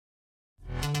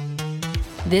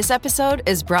This episode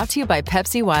is brought to you by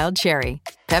Pepsi Wild Cherry.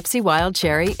 Pepsi Wild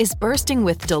Cherry is bursting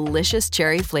with delicious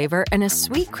cherry flavor and a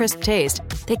sweet, crisp taste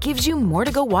that gives you more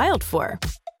to go wild for.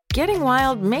 Getting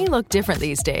wild may look different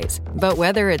these days, but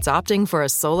whether it's opting for a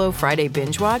solo Friday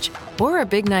binge watch or a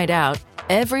big night out,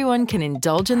 everyone can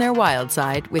indulge in their wild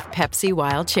side with Pepsi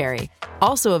Wild Cherry.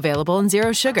 Also available in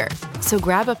Zero Sugar. So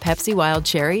grab a Pepsi Wild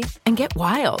Cherry and get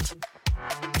wild.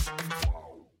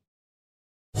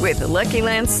 With the Lucky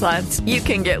Land Slots, you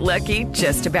can get lucky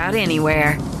just about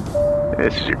anywhere.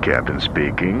 This is your captain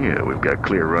speaking. We've got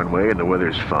clear runway and the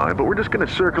weather's fine, but we're just going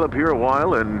to circle up here a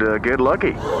while and get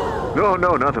lucky.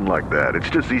 No, nothing like that.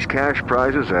 It's just these cash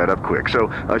prizes add up quick. So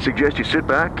I suggest you sit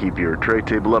back, keep your tray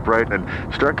table upright, and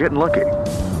start getting lucky.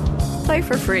 Play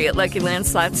for free at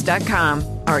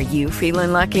LuckyLandSlots.com. Are you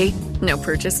feeling lucky? No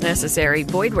purchase necessary.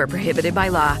 Void where prohibited by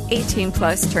law. 18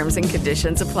 plus terms and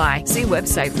conditions apply. See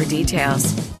website for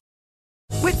details.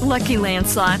 With Lucky Land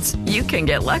Slots, you can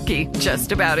get lucky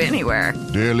just about anywhere.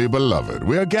 Dearly beloved,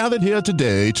 we are gathered here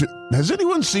today to... Has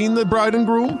anyone seen the bride and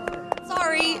groom?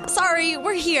 Sorry,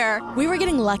 we're here. We were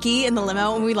getting lucky in the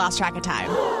limo and we lost track of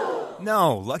time.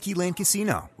 No, Lucky Land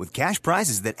Casino, with cash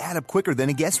prizes that add up quicker than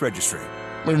a guest registry.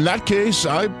 In that case,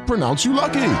 I pronounce you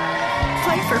lucky.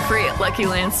 Play for free at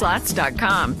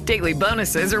LuckyLandSlots.com. Daily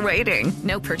bonuses are waiting.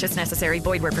 No purchase necessary.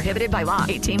 Void where prohibited by law.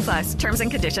 18 plus. Terms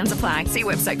and conditions apply. See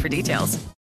website for details.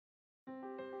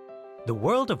 The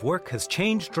world of work has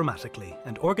changed dramatically,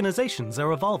 and organizations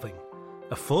are evolving.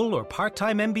 A full or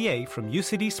part-time MBA from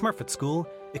UCD Smurfit School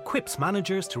equips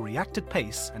managers to react at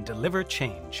pace and deliver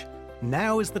change.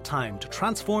 Now is the time to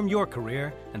transform your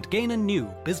career and gain a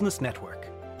new business network.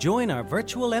 Join our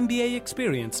virtual MBA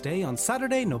Experience Day on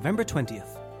Saturday, November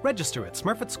 20th. Register at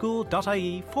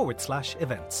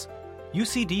smurfitschool.ie/events.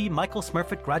 UCD Michael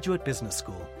Smurfit Graduate Business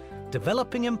School.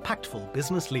 Developing impactful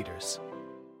business leaders.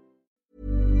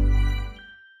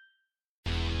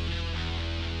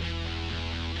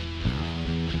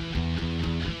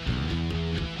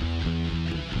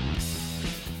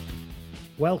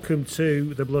 Welcome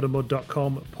to the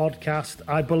bloodandmud.com podcast.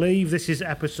 I believe this is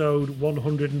episode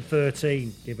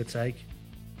 113, give or take.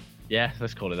 Yeah,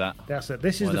 let's call it that. That's it.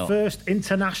 This is the first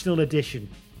international edition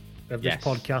of this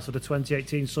podcast of the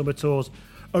 2018 Summer Tours.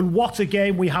 And what a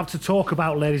game we have to talk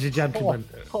about, ladies and gentlemen.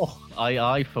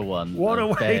 I for one. What a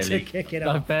way to kick it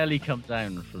off. I've barely come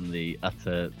down from the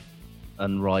utter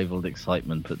unrivaled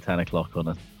excitement at 10 o'clock on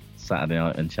a Saturday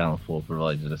night and Channel 4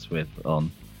 provided us with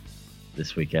on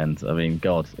this weekend. I mean,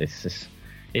 God, it's just,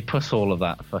 it puts all of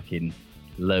that fucking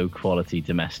low quality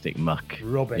domestic muck.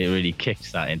 Rubbish. It really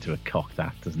kicks that into a cocked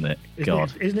hat, doesn't it?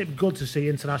 Isn't it good to see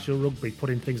international rugby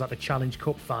putting things like the Challenge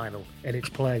Cup final in its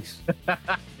place?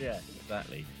 Yeah,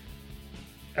 exactly.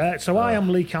 So I am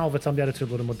Lee Calvert. I'm the editor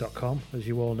of bloodandmud.com, as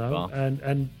you all know.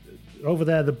 And over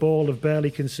there, the ball of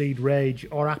barely conceived rage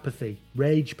or apathy,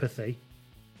 rage-pathy,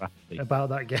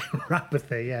 about that game,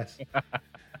 rapathy, yes,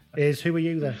 is who are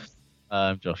you then?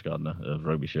 I'm Josh Gardner of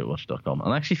RugbyShirtWatch.com.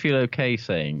 I actually feel okay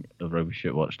saying of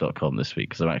RugbyShirtWatch.com this week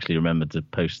because I've actually remembered to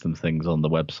post some things on the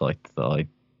website that I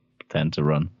tend to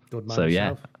run. Good man so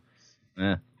yourself.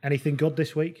 Yeah. Anything good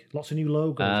this week? Lots of new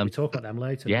logos. We talk about them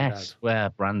later. Yes, we're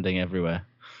branding everywhere.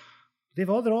 They're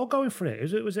all going for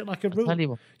it. Was it like a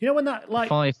rule? You know when that like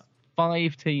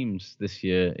five teams this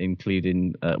year,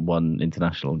 including one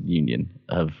international union,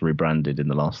 have rebranded in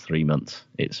the last 3 months.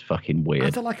 It's fucking weird.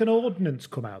 Has there like an ordinance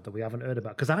come out that we haven't heard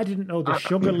about? Because I didn't know the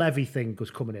sugar levy thing was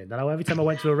coming in. Now every time I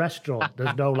went to a restaurant,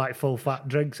 there's no like full fat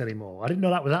drinks anymore. I didn't know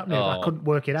that was happening. I couldn't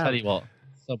work it out. Tell you what,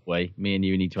 Subway, me and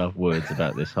you need to have words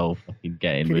about this whole fucking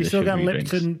getting Can rid you of still get sugary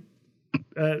Lipton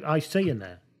iced tea in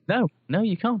there? No,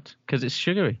 you can't because it's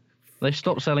sugary. They've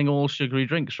stopped selling all sugary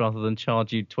drinks rather than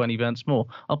charge you 20 pence more.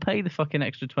 I'll pay the fucking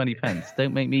extra 20 pence.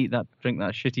 Don't make me drink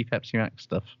that shitty Pepsi Max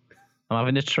stuff. I'm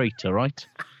having a treat, all right?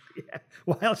 Yeah.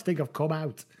 Why else think I've come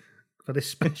out for this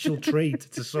special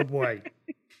treat to Subway?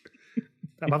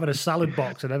 I'm having a salad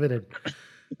box and everything.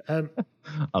 I'm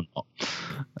not.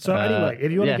 So anyway,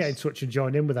 if you want to get in touch and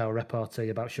join in with our repartee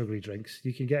about sugary drinks,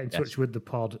 you can get in touch with the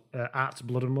pod at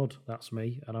Blood and Mud. That's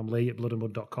me. And I'm Lee at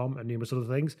bloodandmud.com and numerous other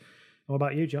things. And what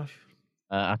about you, Josh?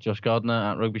 At Josh Gardner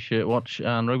at Rugby Shirt Watch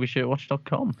and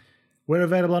RugbyShirtWatch.com. We're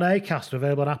available on Acast, we're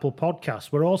available on Apple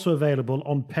Podcasts. We're also available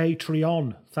on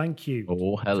Patreon. Thank you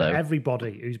to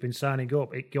everybody who's been signing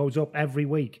up. It goes up every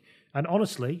week. And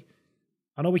honestly,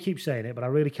 I know we keep saying it, but I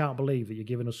really can't believe that you're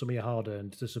giving us some of your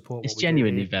hard-earned to support It's what we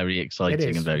genuinely do. very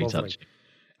exciting and very touching.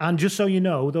 And just so you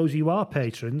know, those of you who are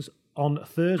patrons, on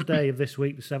Thursday of this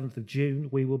week, the 7th of June,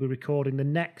 we will be recording the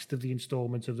next of the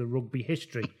instalments of the Rugby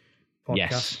History podcast.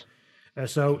 Yes.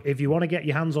 So if you want to get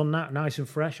your hands on that nice and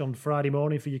fresh on Friday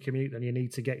morning for your commute, then you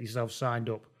need to get yourself signed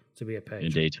up to be a patron.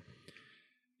 Indeed.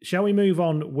 Shall we move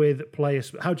on with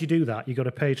players? How do you do that? You go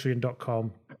to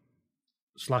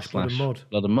patreon.com/Blood and Mud.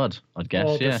 Blood and Mud, I'd guess,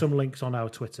 Or there's some links on our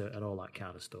Twitter and all that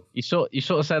kind of stuff. You sort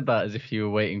of said that as if you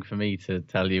were waiting for me to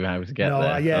tell you how to get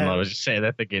there. Yeah. And I was just sitting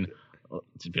there thinking,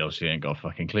 to be honest, you ain't got a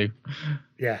fucking clue.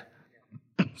 Yeah.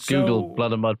 Google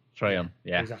Blood and Mud Patreon.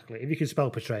 Yeah. Exactly. If you can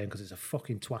spell Patreon, because it's a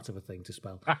fucking twat of a thing to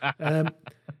spell.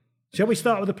 Shall we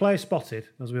start with the player spotted,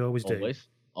 as we always do? Always.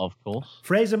 Of course.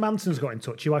 Fraser Manson's got in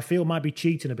touch, who I feel might be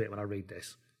cheating a bit when I read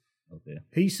this. Oh dear.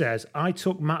 He says, I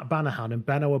took Matt Banahan and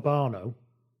Benno Urbano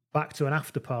back to an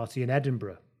after party in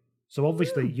Edinburgh. So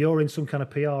obviously you're in some kind of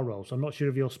PR role, so I'm not sure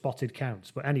if your spotted counts.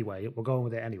 But anyway, we're going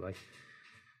with it anyway.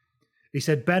 He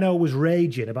said Benno was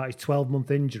raging about his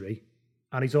 12-month injury,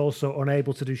 and he's also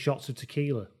unable to do shots of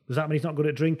tequila. Does that mean he's not good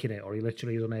at drinking it, or he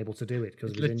literally is unable to do it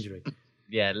because of his injury?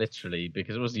 Yeah, literally,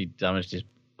 because he damaged his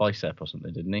bicep or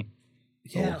something, didn't he?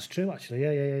 Yeah, that's true, actually.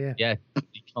 Yeah. Yeah,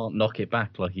 he can't knock it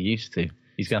back like he used to.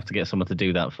 He's going to have to get someone to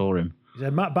do that for him. He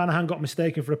said Matt Banahan got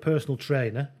mistaken for a personal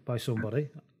trainer by somebody.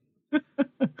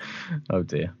 Oh,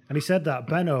 dear. And he said that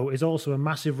Benno is also a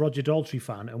massive Roger Daltrey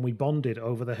fan, and we bonded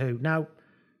over The Who. Now,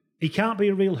 he can't be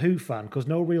a real Who fan, because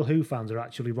no real Who fans are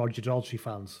actually Roger Daltrey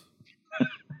fans.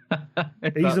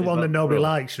 He's the one that nobody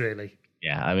likes, really.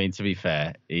 Yeah, I mean, to be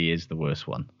fair, he is the worst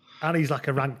one. And he's like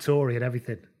a rank Tory and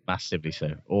everything. Massively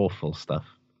so. Awful stuff.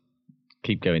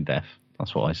 Keep going deaf.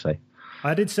 That's what I say.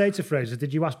 I did say to Fraser,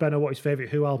 did you ask Benno what his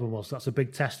favourite Who album was? That's a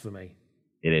big test for me.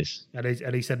 It is.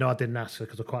 And he said, no, I didn't ask her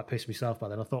because I quite pissed myself by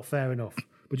then. I thought, fair enough.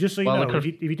 But just so you know, if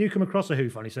you do come across a Who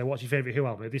fan, you say, what's your favourite Who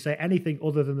album? If they say anything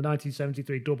other than the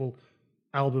 1973 double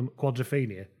album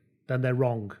Quadrophenia, then they're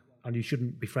wrong and you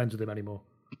shouldn't be friends with them anymore.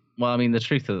 Well, I mean, the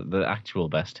truth of the actual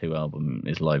best Who album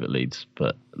is Live at Leeds,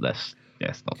 but let's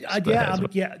not.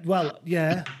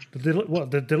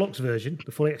 The deluxe version,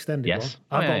 the fully extended one.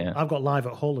 I've got Live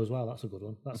at Hull as well. That's a good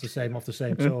one. That's the same off the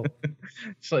same tour.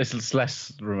 So it's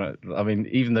less remote. I mean,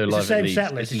 even though it's Live the at Leeds, same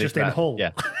set list, it's just in Hull.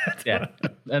 Yeah.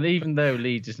 And even though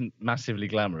Leeds isn't massively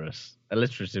glamorous,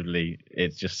 alliteratively,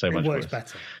 it's just so much worse. It works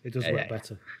better. It does work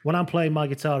better. When I'm playing my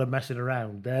guitar and messing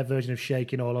around, their version of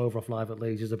Shaking All Over off Live at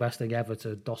Leeds is the best thing ever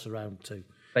to doss around to.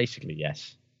 Basically,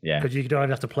 yes. Yeah. Because you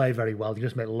don't have to play very well. You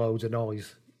just make loads of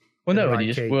noise. Well, no, and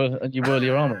you whirl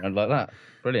your arm around like that.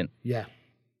 Brilliant. Yeah.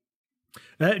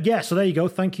 So there you go.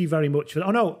 Thank you very much. Oh,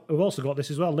 no, we've also got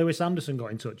this as well. Lewis Anderson got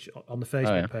in touch on the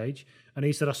Facebook page, and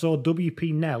he said, I saw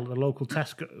WP Nell at the local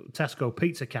Tesco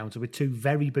pizza counter with 2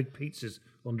 very big pizzas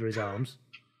under his arms.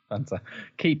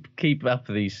 Fantastic. Keep up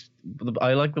these.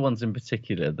 I like the ones in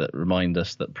particular that remind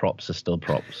us that props are still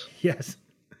props. Yes.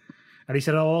 And he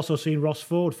said, I've also seen Ross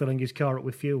Ford filling his car up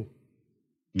with fuel.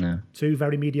 No. 2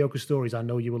 very mediocre stories I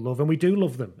know you will love, and we do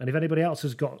love them. And if anybody else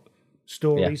has got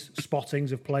stories,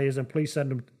 spottings of players, then please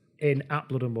send them in at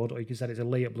Blood and Mud, or you can send it to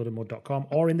Lee at bloodandmud.com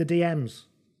or in the DMs.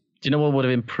 Do you know what would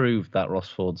have improved that Ross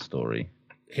Ford story?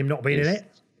 Him not being in it?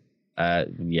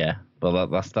 Yeah. Well,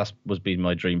 that's was been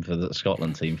my dream for the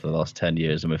Scotland team for the last 10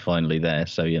 years, and we're finally there.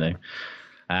 So, you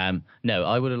know. No,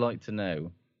 I would have liked to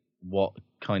know what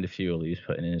kind of fuel he was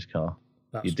putting in his car.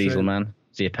 That's Your diesel man?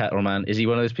 Is he a petrol man? Is he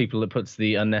one of those people that puts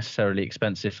the unnecessarily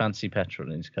expensive fancy petrol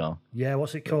in his car? Yeah,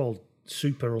 what's it called?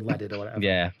 Super unleaded or whatever.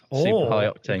 Yeah, super high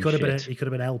octane He could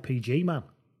have been LPG man.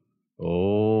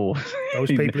 Oh. Those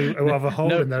people who have a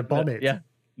hole in their bonnet. Yeah,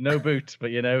 no boot,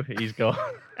 but you know, he's got...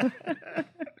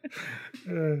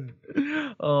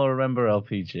 Oh, remember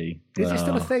LPG. Is it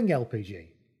still a thing, LPG?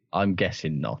 I'm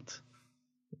guessing not.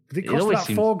 It cost about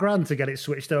 $4,000 to get it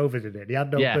switched over, didn't it? He had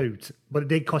no boot, but it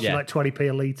did cost you like 20p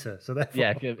a litre. So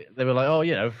therefore... they were like, oh,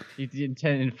 you know,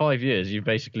 in 5 years, you've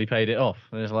basically paid it off.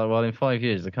 And it's like, well, in 5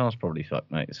 years, the car's probably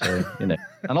fucked, mate. So, you know.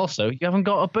 And also, you haven't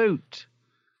got a boot.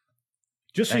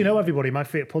 Just so you know, everybody, my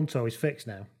Fiat Punto is fixed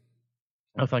now.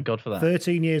 Oh, thank God for that.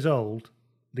 13 years old.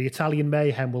 The Italian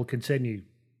mayhem will continue.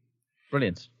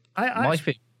 Brilliant. My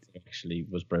Fiat actually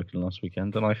was broken last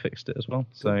weekend, and I fixed it as well.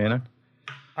 So, you know.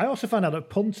 I also found out that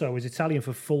Punto is Italian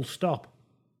for full stop.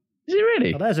 Is it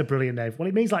really? Oh, there's a brilliant name. Well,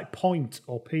 it means like point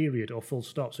or period or full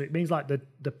stop. So it means like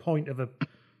the point of a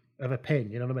pin.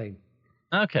 You know what I mean?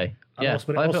 Okay. But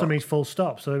it also means full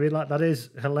stop. So I mean, like that is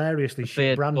hilariously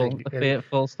shit branding. Fiat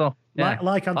full stop. Yeah.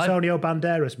 Like Antonio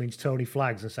Banderas means Tony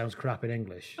Flags and sounds crap in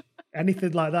English.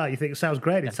 Anything like that, you think it sounds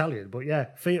great in Italian, but yeah,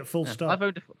 Fiat full stop.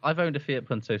 I've owned a Fiat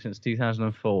Punto since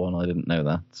 2004, and I didn't know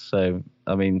that. So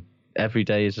I mean, every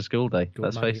day is a school day.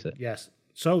 Let's face it. Yes.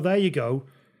 So there you go.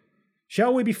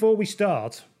 Shall we, before we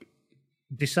start,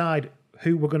 decide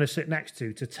who we're going to sit next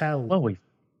to tell? Well,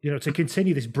 to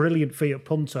continue this brilliant Fiat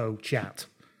Punto chat.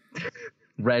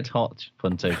 Red hot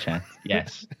Punto chat,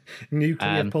 yes.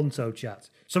 Nuclear Punto chat.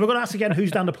 So we're going to ask again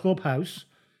who's down the clubhouse.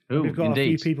 We've got a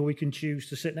few people we can choose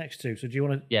to sit next to. So do you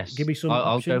want to give me some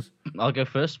options? I'll go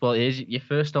first. Well, here's your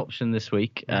first option this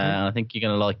week. I think you're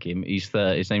going to like him. His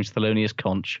name's Thelonious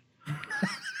Conch.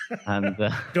 And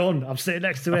done. I'm sitting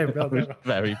next to him. I was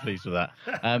very pleased with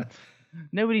that.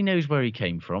 Nobody knows where he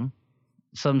came from.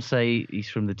 Some say he's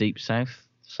from the Deep South.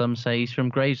 Some say he's from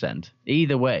Gravesend.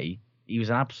 Either way, he was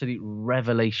an absolute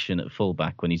revelation at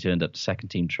fullback when he turned up to second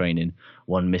team training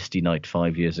one misty night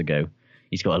 5 years ago.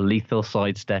 He's got a lethal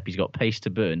sidestep. He's got pace to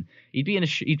burn. He'd be an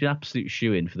absolute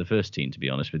shoe-in for the first team, to be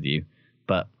honest with you.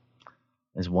 But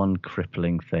there's one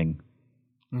crippling thing.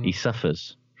 He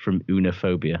suffers from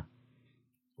unophobia.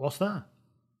 What's that?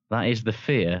 That is the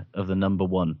fear of the number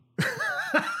one.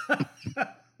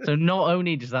 So not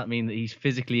only does that mean that he's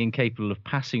physically incapable of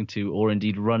passing to or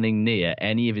indeed running near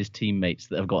any of his teammates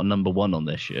that have got a number one on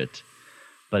their shirt,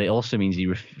 but it also means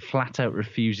he flat out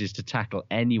refuses to tackle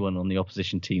anyone on the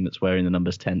opposition team that's wearing the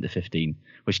numbers 10 to 15,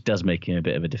 which does make him a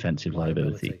bit of a defensive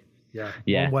liability. Yeah.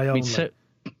 One way only.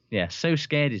 So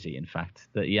scared is he, in fact,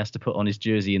 that he has to put on his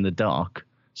jersey in the dark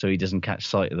so he doesn't catch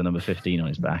sight of the number 15 on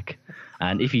his back.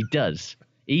 And if he does,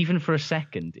 even for a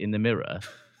second in the mirror,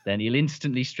 then he'll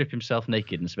instantly strip himself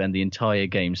naked and spend the entire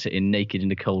game sitting naked in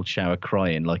a cold shower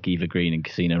crying like Eva Green in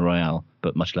Casino Royale,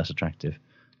 but much less attractive.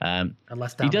 And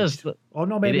less damaged. He does. Oh,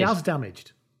 no, maybe he has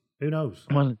damaged. Who knows?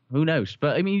 Well, who knows?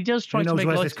 But, I mean, he does try to make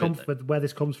light of it. Where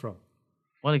this comes from.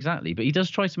 Well, exactly. But he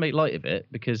does try to make light of it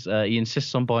because he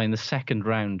insists on buying the second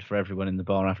round for everyone in the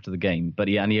bar after the game. But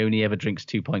he only ever drinks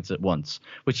 2 pints at once,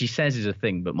 which he says is a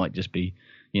thing, but might just be,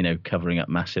 covering up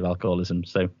massive alcoholism.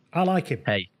 So I like him.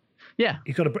 Hey. Yeah.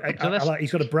 He's got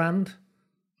a brand.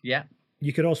 Yeah.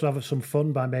 You could also have some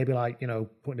fun by maybe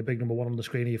putting a big number one on the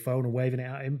screen of your phone and waving it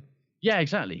at him. Yeah,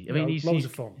 exactly. I mean, he's loads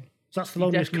of fun. So that's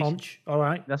Thelonious Conch. All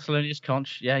right. That's Thelonious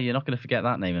Conch. Yeah, you're not going to forget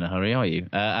that name in a hurry, are you?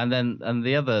 And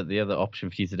the other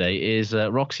option for you today is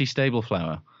Roxy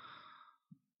Stableflower.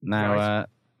 Now,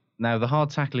 the hard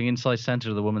tackling inside centre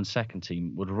of the women's second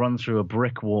team would run through a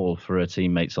brick wall for her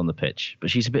teammates on the pitch,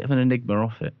 but she's a bit of an enigma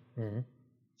off it. Mm-hmm.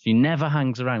 She never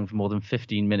hangs around for more than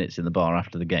 15 minutes in the bar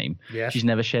after the game. Yes. She's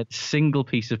never shared a single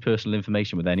piece of personal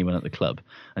information with anyone at the club,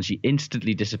 and she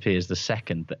instantly disappears the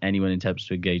second that anyone attempts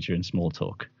to engage her in small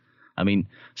talk. I mean,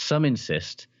 some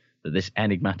insist that this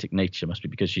enigmatic nature must be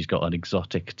because she's got an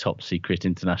exotic, top-secret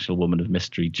international woman of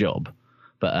mystery job.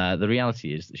 But the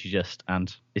reality is that she just,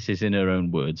 and this is in her own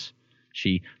words,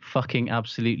 she fucking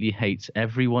absolutely hates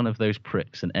every one of those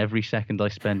pricks, and every second I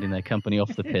spend in their company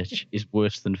off the pitch is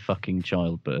worse than fucking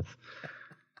childbirth.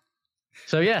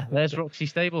 So yeah, there's Roxy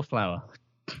Stableflower.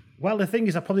 Well, the thing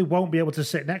is, I probably won't be able to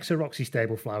sit next to Roxy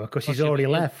Stableflower because she's already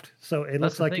left. So it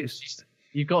looks like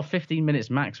you've got 15 minutes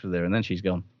max with her, and then she's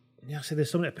gone. Yeah, see, there's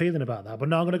something appealing about that. But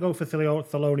no, I'm going to go for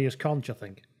Thelonious Conch, I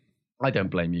think. I don't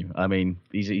blame you. I mean,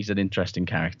 he's an interesting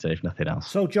character, if nothing else.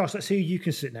 So, Josh, let's see who you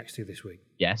can sit next to this week.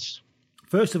 Yes.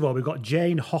 First of all, we've got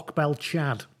Jane Hockbell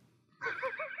Chad.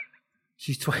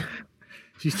 She's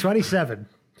 27.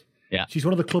 Yeah. She's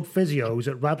one of the club physios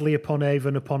at Radley upon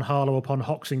Avon upon Harlow upon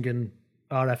Hoxingen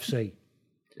RFC.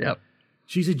 Yep.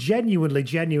 She's a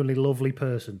genuinely lovely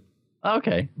person.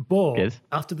 Okay. But good.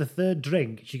 After the third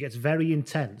drink, she gets very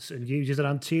intense and uses an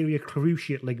anterior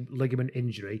cruciate ligament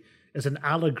injury as an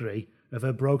allegory of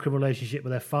her broken relationship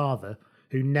with her father,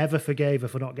 who never forgave her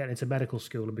for not getting into medical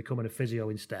school and becoming a physio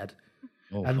instead.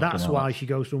 Oh, and that's why she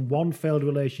goes from one failed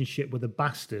relationship with a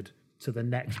bastard to the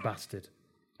next bastard.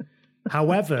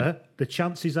 However, the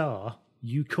chances are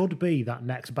you could be that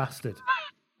next bastard.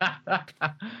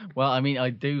 Well, I mean, I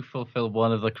do fulfill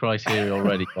one of the criteria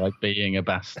already by being a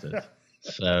bastard.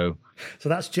 So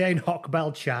that's Jane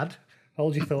Hockbell Chad.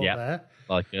 Hold your thought there.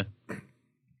 Like her.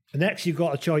 Next, you've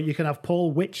got a choice. You can have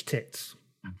Paul Witch Tits.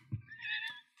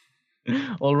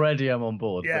 Already I'm on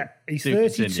board. Yeah, he's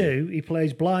 32. Continue. He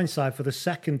plays blindside for the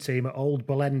second team at Old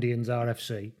Belendians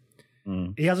RFC.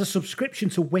 He has a subscription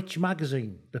to Witch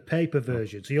magazine, the paper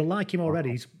version. So you'll like him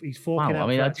already. He's forking out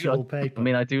for actual paper. I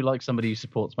mean, I do like somebody who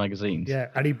supports magazines. Yeah,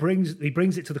 and he brings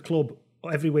it to the club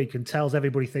every week and tells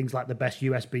everybody things like the best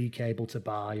USB cable to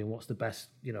buy and what's the best,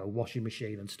 washing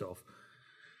machine and stuff.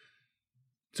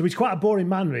 So he's quite a boring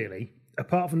man, really.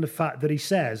 Apart from the fact that he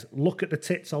says, look at the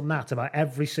tits on that about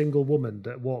every single woman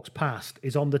that walks past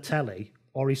is on the telly,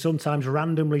 or he sometimes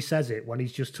randomly says it when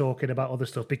he's just talking about other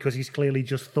stuff because he's clearly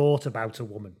just thought about a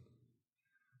woman.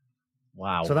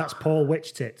 Wow. So that's Paul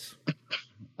Witch Tits.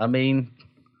 I mean,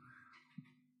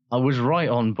 I was right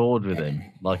on board with him.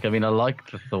 I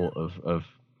liked the thought of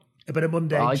A bit of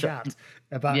mundane chat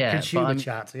about consumer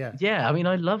chat, yeah. Yeah, I mean,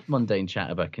 I love mundane chat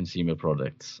about consumer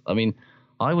products. I mean,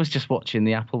 I was just watching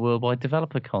the Apple Worldwide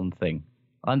Developer Con thing,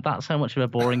 and that's how much of a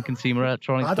boring consumer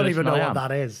electronics I don't even know I what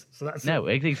that is. So that's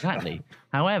exactly.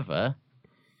 However,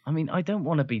 I mean, I don't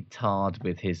want to be tarred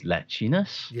with his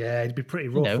letchiness. Yeah, he'd be pretty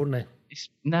rough, wouldn't he?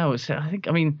 I think,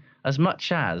 I mean, as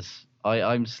much as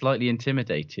I'm slightly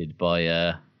intimidated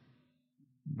by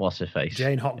what's her face?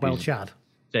 Jane Hockbell Chad.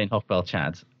 Jane Hockbell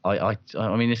Chad. I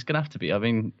mean, it's going to have to be. I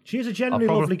mean, she's a genuinely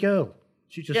lovely girl.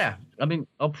 Yeah, I mean,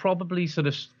 I'll probably sort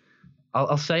of,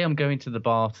 I'll say I'm going to the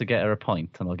bar to get her a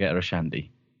pint, and I'll get her a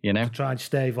shandy. You know, try and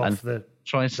stave off the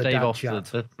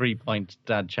 3-pint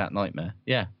dad chat nightmare.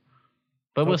 Yeah,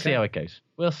 but we'll see how it goes.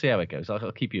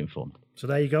 I'll keep you informed. So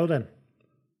there you go then.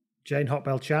 Jane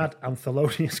Hockbell Chad and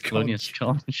Thelonious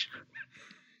Conch.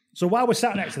 So while we're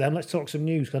sat next to them, let's talk some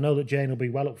news, because I know that Jane will be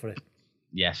well up for it.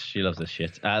 Yes, she loves this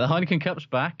shit. The Heineken Cup's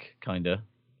back, kind of.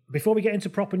 Before we get into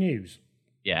proper news.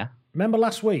 Yeah. Remember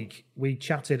last week we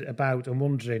chatted about and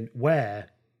wondering where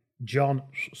John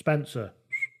Spencer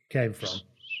came from?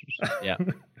 Yeah.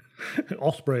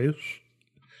 Ospreys.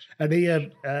 And he,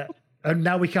 and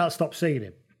now we can't stop seeing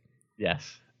him.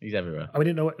 Yes, he's everywhere. We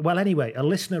didn't know. Well, anyway, a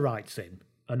listener writes in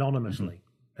anonymously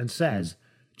and says,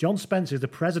 John Spencer is the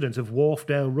president of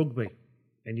Wharfdale Rugby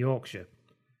in Yorkshire.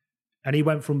 And he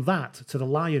went from that to the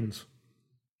Lions,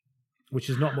 which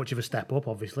is not much of a step up,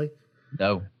 obviously.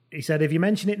 No. He said, if you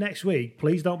mention it next week,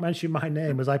 please don't mention my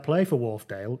name, as I play for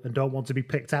Wharfdale and don't want to be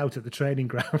picked out at the training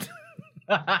ground.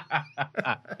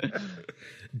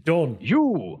 Done.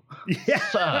 You,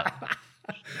 sir.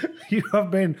 You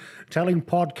have been telling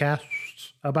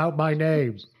podcasts about my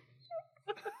name.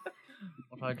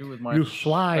 What I do with my you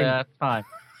swine. Time.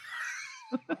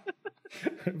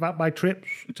 About my trips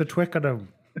to Twickenham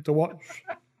to watch.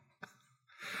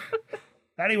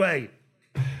 Anyway,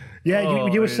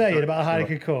 you were saying about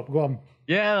the Heineken Cup. Go on.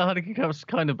 Yeah, the Heineken Cup's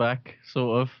kind of back,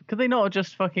 sort of. Could they not have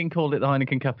just fucking called it the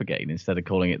Heineken Cup again instead of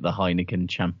calling it the Heineken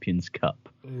Champions Cup?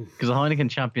 Because the Heineken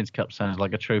Champions Cup sounds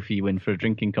like a trophy you win for a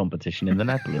drinking competition in the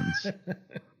Netherlands.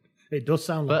 It does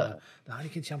sound like that. The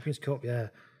Heineken Champions Cup, yeah.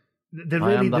 They're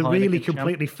really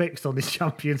completely fixed on this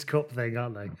Champions Cup thing,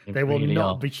 aren't they? They will really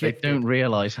not be shifted. They don't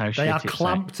realise how shit they are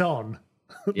clamped on.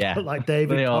 Yeah, like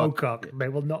David Pocock. They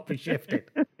will not be shifted.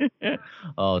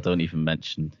 Oh, don't even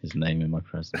mention his name in my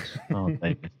presence. Oh,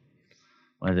 David.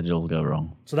 Where did it all go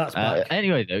wrong? So that's back.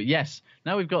 Anyway, though, yes.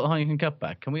 Now we've got the Heineken Cup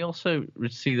back. Can we also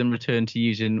see them return to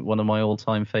using one of my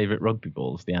all-time favourite rugby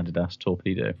balls, the Adidas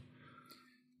Torpedo?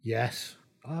 Yes.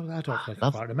 Oh, I don't think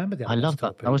I quite remember the Adidas I love that.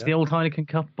 Torpedo. That was the old Heineken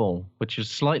Cup ball, which was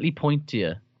slightly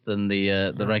pointier than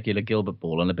the regular Gilbert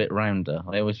ball and a bit rounder.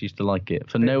 I always used to like it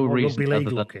for no reason. Rugby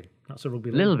league looking. That's a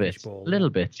rugby league ball. Little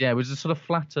bit. Yeah, it was just sort of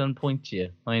flatter and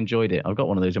pointier. I enjoyed it. I've got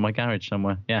one of those in my garage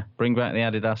somewhere. Yeah, bring back the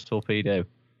Adidas Torpedo.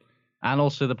 And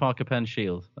also the Parker Pen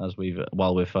Shield,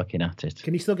 while we're fucking at it.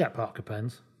 Can you still get Parker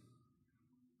pens?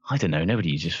 I don't know. Nobody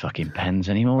uses fucking pens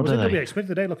anymore, do they? I was at WXP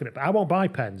today looking at it. I won't buy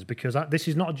pens because this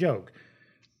is not a joke.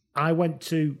 I went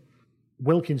to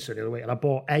Wilkinson the other week and I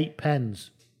bought 8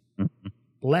 pens.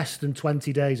 Less than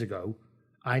 20 days ago,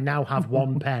 I now have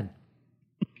 1 pen.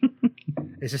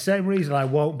 It's the same reason I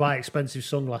won't buy expensive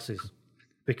sunglasses,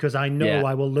 because I know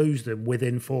I will lose them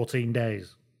within 14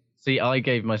 days. See, I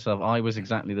was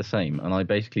exactly the same, and I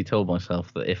basically told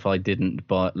myself that if I didn't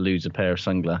lose a pair of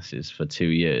sunglasses for 2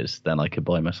 years, then I could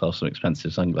buy myself some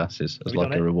expensive sunglasses as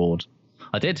like a reward.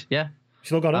 I did, yeah.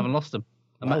 Still got them? I haven't lost them.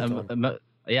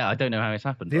 Yeah, I don't know how it's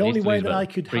happened. The only way that I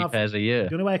could have 3 pairs a year.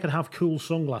 The only way I could have cool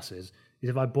sunglasses is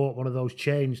if I bought one of those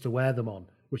chains to wear them on,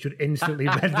 which would instantly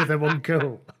render them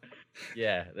uncool.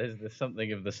 Yeah, there's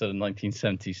something of the sort of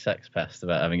 1970s sex pest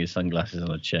about having your sunglasses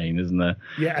on a chain, isn't there?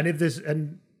 Yeah,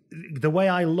 and the way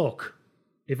I look,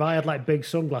 if I had like big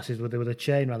sunglasses with a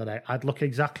chain around the neck, I'd look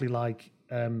exactly like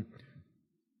the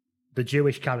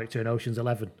Jewish character in Ocean's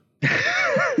 11.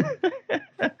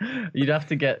 You'd have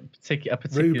to get a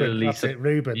particularly...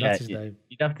 Reuben, that's his name.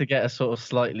 You'd have to get a sort of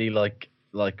slightly like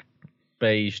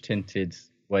beige tinted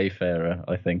Wayfarer,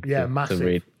 I think. Yeah, massive. To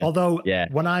read. Although,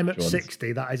 when I'm at ones.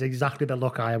 60, that is exactly the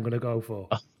look I am going to go for.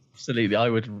 Oh, absolutely. I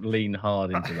would lean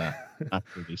hard into that.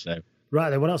 Absolutely so. Right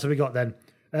then, what else have we got then?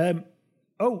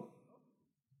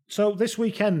 So this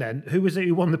weekend then, who was it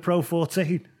who won the Pro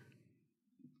 14?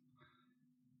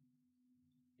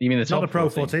 You mean the top 14? Not the Pro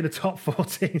 14, the top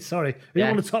 14, sorry. Who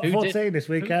won the top 14 this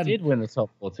weekend? Who did win the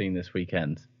top 14 this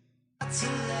weekend? Listen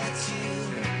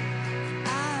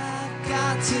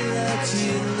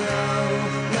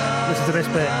to this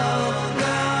bit.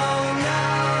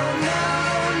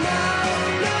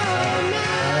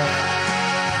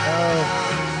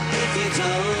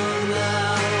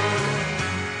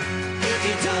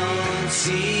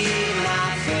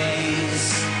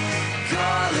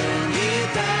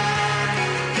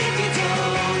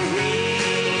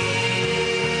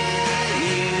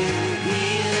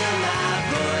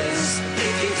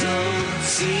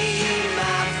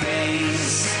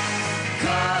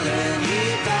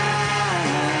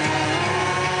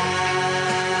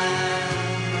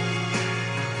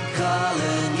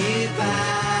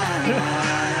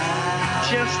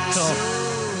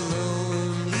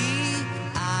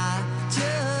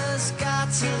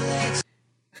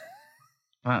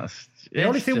 The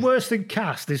only thing worse than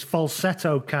cast is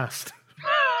falsetto cast.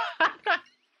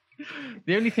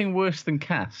 The only thing worse than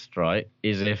cast, right,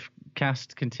 is if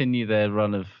cast continue their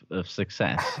run of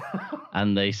success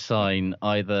and they sign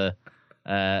either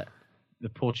the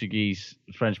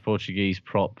French-Portuguese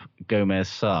prop Gomez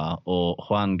Sarr or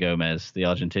Juan Gomez, the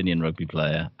Argentinian rugby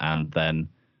player, and then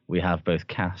we have both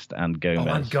Cast and Gomez.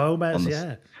 Oh, and Gomez,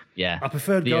 yeah. Yeah. I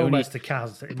preferred Gomez to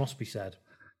Cast, it must be said.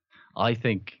 I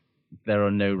think there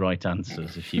are no right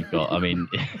answers if you've got, I mean,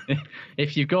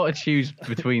 if you've got to choose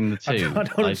between the two. I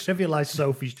don't want to trivialise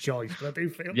Sophie's choice, but I do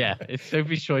feel... Yeah, it's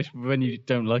Sophie's choice when you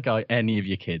don't like any of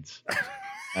your kids.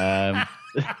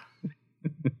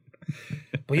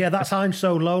 But yeah, that's I'm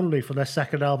So Lonely from their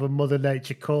second album, Mother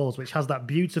Nature Calls, which has that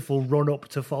beautiful run-up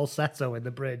to falsetto in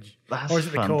the bridge. Or is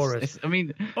it the chorus?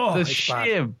 The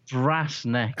sheer brass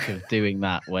neck of doing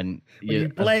that when you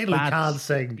blatantly can't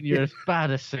sing. You're as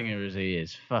bad a singer as he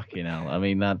is. Fucking hell. I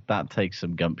mean, that takes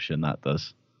some gumption, that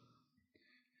does.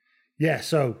 Yeah,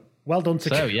 so well done to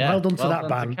that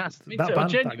band. Cast.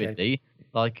 Genuinely,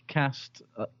 like Cast,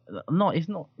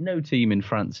 no team in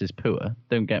France is poor,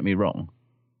 don't get me wrong.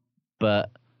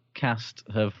 But Cast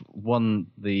have won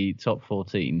the top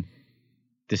 14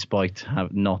 despite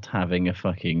not having a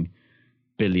fucking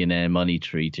billionaire money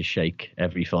tree to shake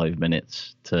every 5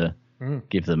 minutes to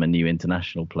give them a new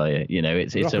international player. You know,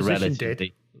 it's a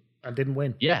relatively... and didn't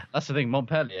win. Yeah, that's the thing.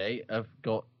 Montpellier have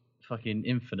got fucking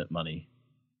infinite money.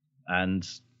 And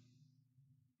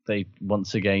they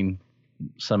once again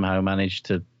somehow managed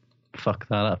to fuck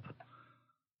that up.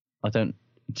 I don't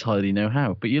entirely know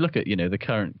how, but you look at the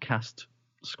current Cast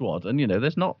squad, and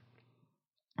there's not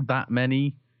that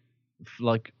many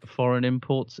like foreign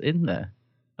imports in there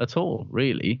at all.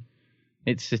 Really,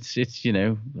 it's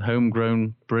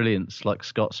homegrown brilliance like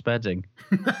Scott Spedding.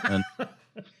 And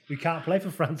we can't play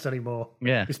for France anymore.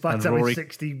 Yeah, despite having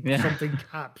 60 something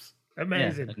caps.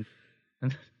 Amazing.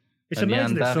 It's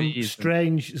amazing that some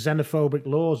strange xenophobic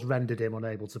laws rendered him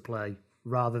unable to play,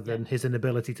 rather than his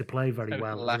inability to play very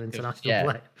well as an international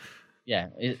player. Yeah,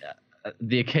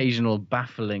 the occasional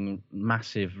baffling,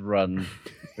 massive run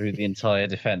through the entire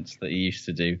defence that he used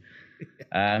to do.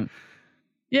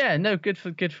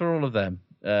 Good for all of them,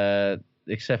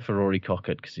 except for Rory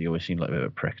Cockett, because he always seemed like a bit of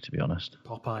a prick, to be honest.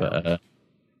 Popeye.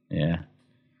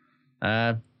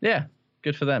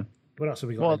 Good for them. What else have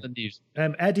we got? What are the news?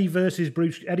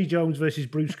 Eddie Jones versus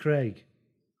Bruce Craig.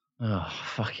 Oh,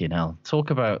 fucking hell.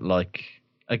 Talk about,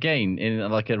 again, in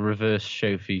like a reverse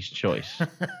Sophie's choice.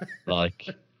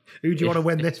 Who do you want to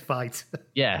win this fight?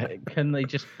 Yeah, can they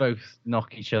just both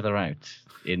knock each other out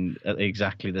in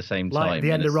exactly the same time? Like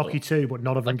the end of Rocky 2, but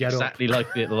none of them get exactly up.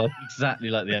 Exactly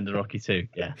like the end of Rocky 2,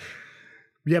 yeah.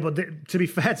 Yeah, but to be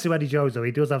fair to Eddie Jones, though,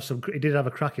 he did have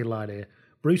a cracking line here.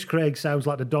 Bruce Craig sounds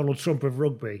like the Donald Trump of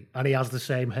rugby, and he has the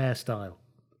same hairstyle.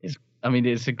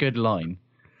 It's a good line.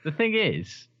 The thing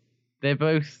is, they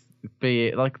both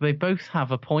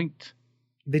have a point.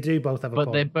 They do both have a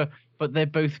point. But they're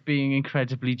both being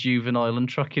incredibly juvenile and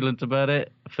truculent about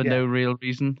it for no real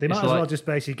reason. They might as well just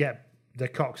basically get their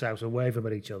cocks out and wave them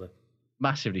at each other.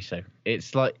 Massively so.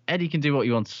 It's like Eddie can do what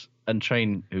he wants and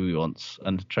train who he wants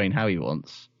and train how he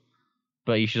wants.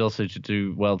 But you should also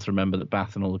do well to remember that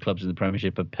Bath and all the clubs in the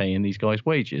Premiership are paying these guys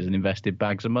wages and invested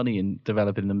bags of money in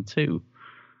developing them too.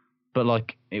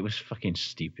 But it was fucking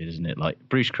stupid, isn't it? Like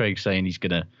Bruce Craig saying he's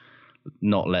going to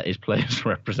not let his players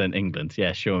represent England.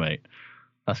 Yeah, sure, mate.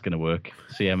 That's going to work.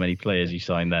 See how many players you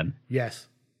sign then. Yes.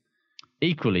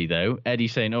 Equally, though, Eddie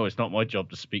saying, it's not my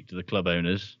job to speak to the club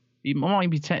owners. He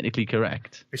might be technically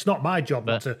correct. It's not my job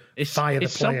not to fire the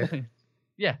player.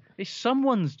 It's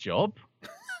someone's job.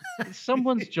 It's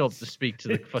someone's job to speak to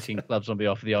the fucking clubs on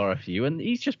behalf of the RFU, and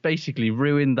he's just basically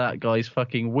ruined that guy's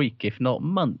fucking week, if not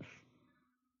month.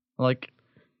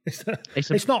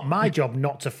 It's not my job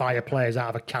not to fire players out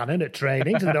of a cannon at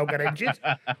training so they don't get injured.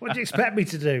 What do you expect me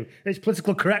to do? It's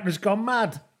political correctness gone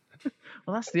mad.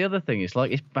 Well, that's the other thing. It's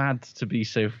it's bad to be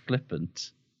so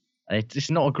flippant.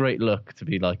 It's not a great look to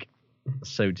be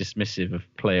so dismissive of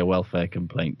player welfare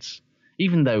complaints.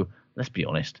 Even though, let's be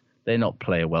honest, they're not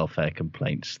player welfare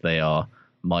complaints. They are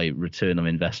my return on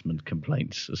investment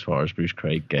complaints as far as Bruce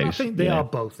Craig goes. I think they are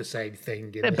both the same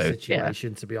thing in this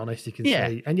situation, to be honest, you can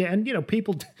say. And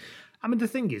people, the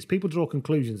thing is, people draw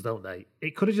conclusions, don't they?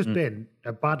 It could have just been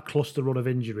a bad cluster run of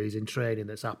injuries in training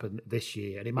that's happened this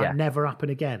year, and it might never happen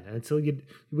again until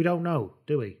we don't know,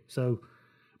 do we? So,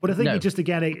 but I think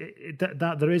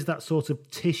that there is that sort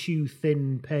of tissue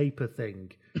thin paper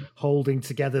thing holding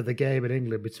together the game in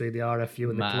England between the RFU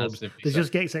and the clubs. It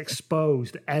just gets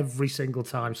exposed every single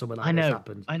time something like this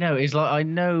happens. I know. It's like, I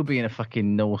know being a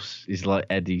fucking Norse is like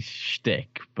Eddie's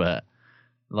shtick, but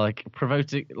like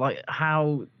provoking, like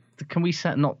how can we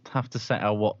not have to set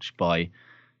our watch by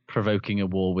provoking a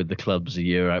war with the clubs a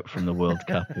year out from the World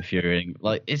Cup if you're in,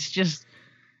 like, it's just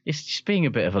being a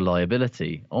bit of a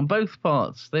liability on both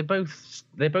parts. They're both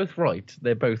right,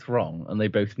 they're both wrong, and they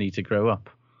both need to grow up.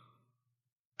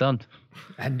 Done.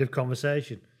 End of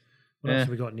conversation. What else have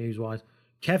we got news-wise?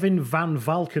 Kevin Van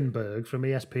Valkenburg from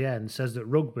ESPN says that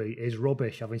rugby is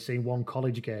rubbish, having seen one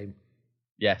college game.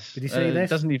 Yes. Did he say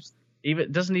this?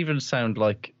 It doesn't even sound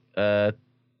like, that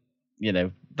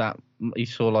he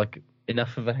saw like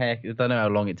enough of a haircut. I don't know how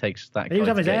long it takes that guy. He was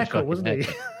having his haircut, wasn't he?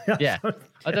 Yeah.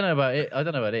 I don't know about it. I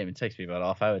don't know about him. It takes me about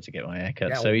half hour to get my haircut.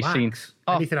 Yeah, so he's seen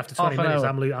anything after 20 minutes.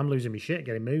 I'm losing my shit,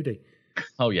 getting moody.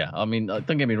 Oh yeah. I mean,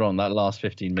 don't get me wrong. That last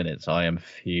 15 minutes, I am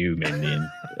fuming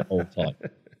the whole time.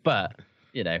 But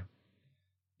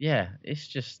it's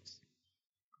just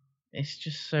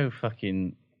so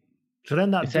fucking. So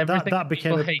then that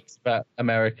became people hate about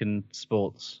American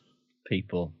sports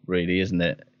people, really, isn't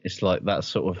it? It's like that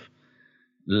sort of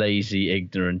lazy,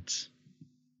 ignorant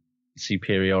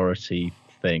superiority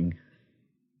thing.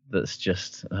 That's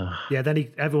just. Yeah. Then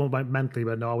everyone went mentally,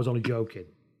 but no, I was only joking.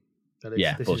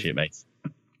 Bullshit, mate.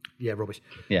 Yeah, rubbish.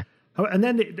 Yeah. And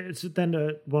then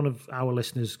one of our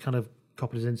listeners kind of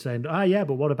copied us in saying, but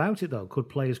what about it though? Could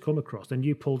players come across? And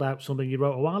you pulled out something you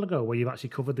wrote a while ago where you've actually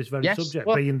covered this very subject,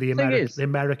 being the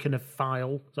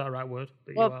Americanophile. Is that the right word?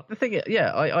 The thing is,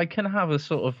 I can have a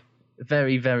sort of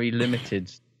very, very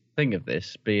limited thing of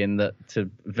this, being that to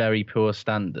very poor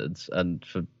standards and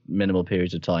for minimal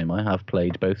periods of time, I have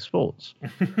played both sports.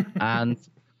 And,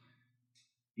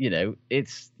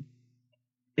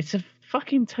 it's a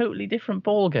fucking totally different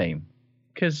ball game.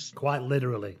 Because quite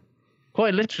literally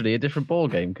a different ball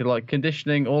game. Like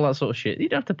conditioning, all that sort of shit. You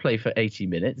don't have to play for 80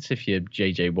 minutes if you're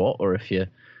JJ Watt or if you're,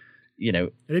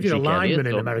 And if you're a lineman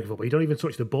in American football, you don't even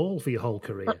touch the ball for your whole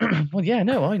career. Well, yeah,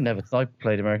 no, I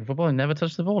played American football. I never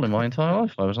touched the ball in my entire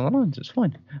life. I was on the lines. It's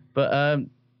fine. But,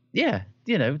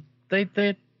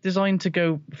 they're designed to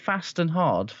go fast and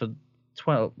hard for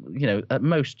 12, at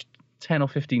most 10 or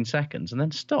 15 seconds and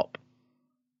then stop.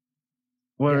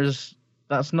 Whereas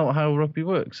that's not how rugby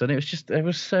works. And it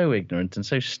was so ignorant and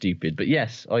so stupid. But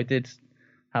yes, I did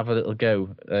have a little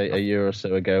go a year or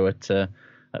so ago at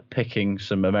picking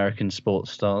some American sports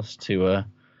stars to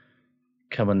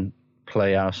come and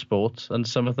play our sport. And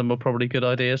some of them were probably good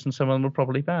ideas and some of them were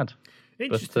probably bad.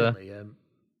 Interestingly,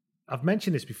 I've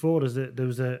mentioned this before. There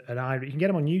was an Irish, you can get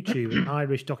them on YouTube, an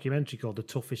Irish documentary called The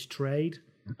Toughest Trade.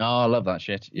 Oh, I love that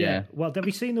shit. Yeah. Well, have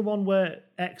you seen the one where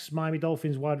ex-Miami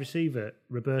Dolphins wide receiver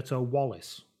Roberto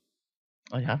Wallace?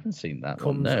 I haven't seen that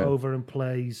comes over and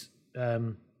plays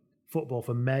football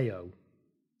for Mayo.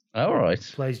 All right.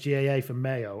 Plays GAA for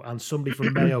Mayo, and somebody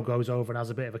from Mayo goes over and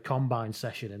has a bit of a combine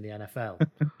session in the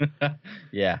NFL.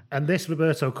 Yeah. And this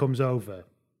Roberto comes over,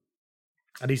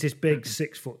 and he's this big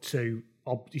 6'2".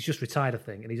 He's just retired, I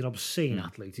think, and he's an obscene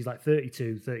athlete. He's like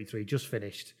 32, 33, just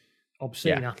finished.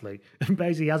 Obscene athlete. And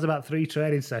basically, he has about 3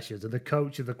 training sessions, and the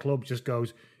coach of the club just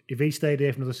goes, if he stayed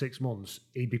here for another 6 months,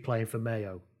 he'd be playing for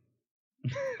Mayo.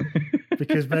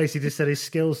 Because basically, just said his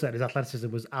skill set, his athleticism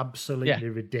was absolutely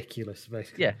ridiculous,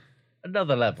 basically. Yeah,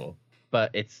 another level. But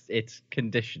it's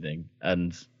conditioning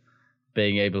and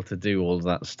being able to do all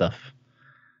that stuff.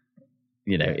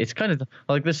 It's kind of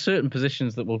like there's certain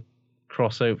positions that will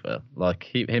cross over. Like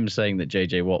him saying that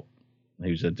JJ Watt,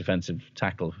 who's a defensive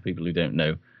tackle for people who don't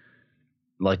know,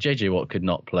 like JJ Watt could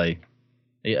not play.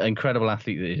 Incredible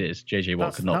athlete that it is. JJ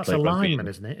Watt could not play. That's a lineman,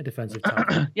 isn't it? A defensive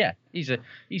tackle. Yeah, he's an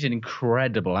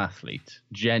incredible athlete.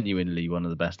 Genuinely one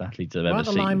of the best athletes I've ever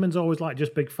seen. The linemen's always like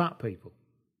just big fat people.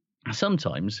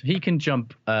 Sometimes he can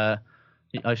jump. I've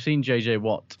seen JJ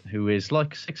Watt, who is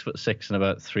like 6'6" and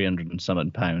about 300 and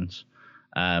something pounds.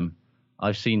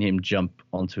 I've seen him jump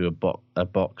onto a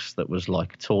box that was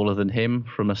like taller than him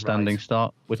from a standing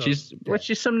start, which is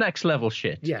some next level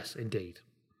shit. Yes, indeed.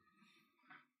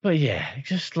 But yeah,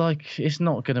 just like it's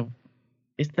not gonna.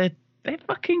 They're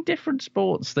fucking different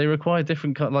sports. They require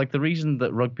different. Like the reason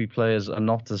that rugby players are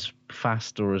not as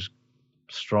fast or as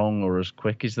strong or as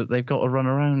quick is that they've got to run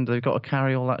around. They've got to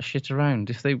carry all that shit around.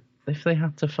 If they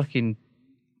had to fucking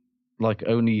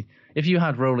if you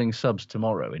had rolling subs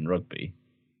tomorrow in rugby,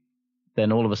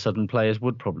 then all of a sudden players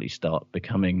would probably start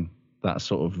becoming that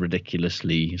sort of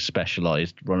ridiculously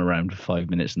specialised, run around for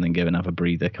 5 minutes and then go and have a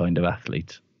breather kind of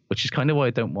athlete, which is kind of why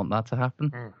I don't want that to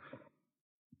happen.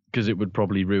 Because it would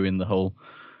probably ruin the whole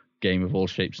game of all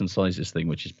shapes and sizes thing,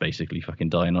 which is basically fucking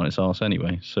dying on its arse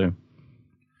anyway. So,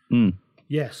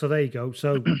 yeah. So there you go.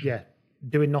 So yeah,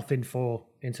 doing nothing for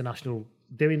international.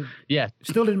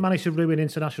 Still didn't manage to ruin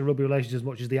international rugby relations as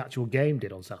much as the actual game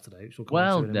did on Saturday.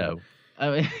 Well, no. I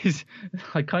mean,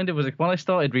 I kind of was when I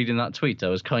started reading that tweet, I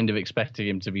was kind of expecting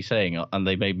him to be saying, and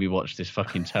they made me watch this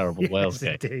fucking terrible Wales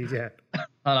game. Indeed, yeah.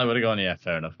 And I would have gone, yeah,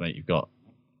 fair enough, mate. You've got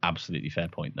absolutely fair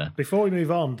point there. Before we move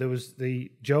on, there was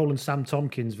the Joel and Sam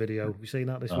Tompkins video. Have you seen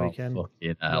that this weekend?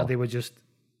 Fucking hell. Where they were just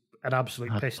an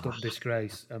absolute pissed up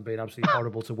disgrace and being absolutely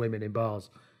horrible to women in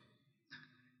bars.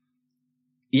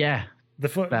 Yeah.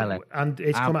 And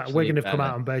it's come out. Wigan have come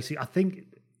out and basically, I think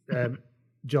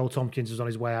Joel Tompkins was on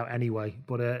his way out anyway,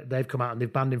 but they've come out and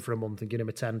they've banned him for a month and given him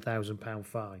a £10,000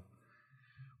 fine.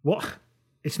 What?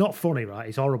 It's not funny, right?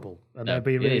 It's horrible, and they're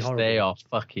being really horrible. They are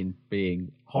fucking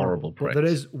being horrible pricks. But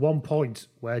there is one point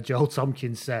where Joel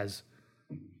Tompkins says,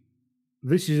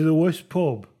 "This is the worst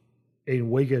pub in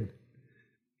Wigan,"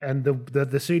 and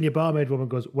the senior barmaid woman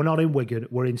goes, "We're not in Wigan,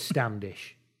 we're in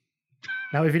Standish."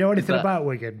 Now, if you know anything about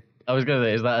Wigan, I was going to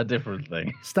say, is that a different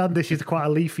thing? Standish is quite a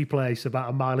leafy place,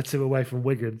 about a mile or two away from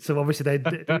Wigan. So obviously,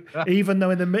 even though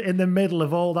in the middle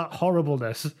of all that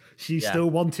horribleness, she still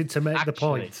wanted to make the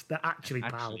point that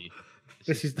pal,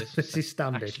 this is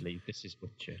Standish. Actually, this is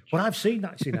Whitchurch. What I've seen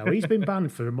actually now, he's been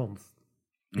banned for a month.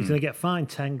 He's going to get fined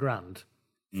 10 grand.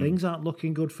 Things aren't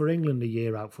looking good for England a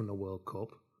year out from the World Cup.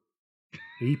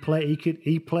 He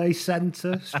plays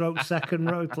centre, stroke second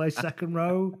row. He plays second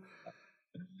row.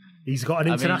 He's got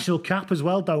an international cap as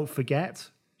well, don't forget.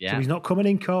 Yeah. So he's not coming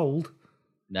in cold.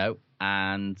 No.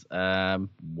 And,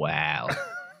 well.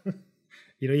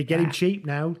 You're getting cheap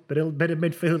now. Bit of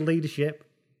midfield leadership.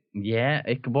 Yeah.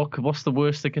 What's the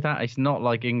worst that could happen? It's not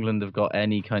like England have got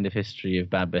any kind of history of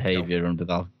bad behaviour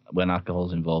when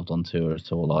alcohol's involved on tour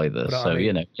at all either. But so,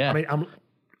 yeah. I mean,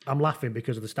 I'm laughing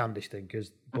because of the Standish thing,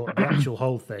 but the actual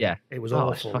whole thing, it was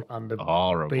awful. And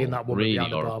horrible. Being that woman really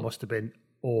behind the bar horrible. must have been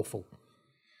awful.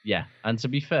 Yeah, and to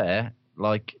be fair,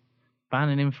 like,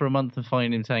 banning him for a month and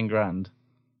fining him 10 grand,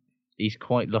 he's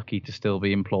quite lucky to still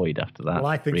be employed after that. Well,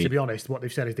 I think, to be honest, what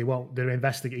they've said is they're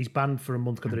investigating. He's banned for a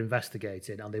month because they're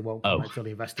investigating, and they won't come until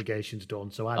the investigation's done,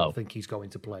 so I don't think he's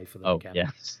going to play for them again. Yeah.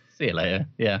 See you later,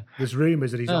 yeah. There's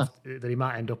rumours that that he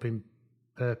might end up in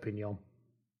Perpignan.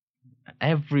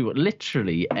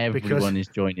 Literally everyone is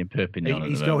joining Perpignan.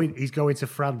 He's going to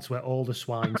France, where all the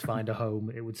swines find a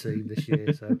home, it would seem, this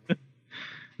year, so...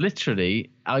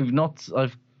 Literally, I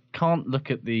can't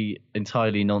look at the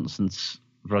entirely nonsense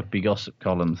rugby gossip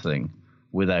column thing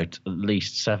without at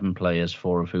least 7 players,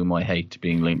 4 of whom I hate,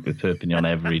 being linked with Perpignan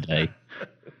every day.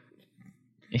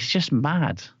 It's just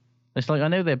mad. It's like, I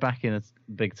know they're back in a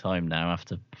big time now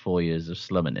after 4 years of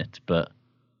slumming it, but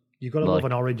you've got to love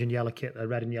an orange and yellow kit, a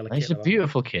red and yellow kit. It's a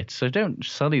beautiful kit, so don't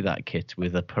sully that kit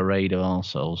with a parade of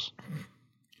arseholes.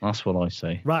 That's what I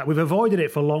say. Right, we've avoided it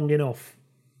for long enough.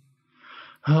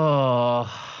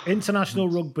 Oh, international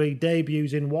rugby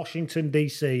debuts in Washington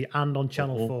DC and on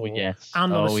Channel 4,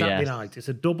 and on a Saturday night. It's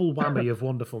a double whammy of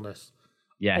wonderfulness.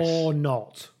 Yes, or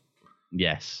not.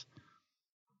 Yes,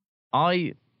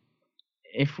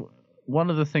 if one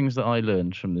of the things that I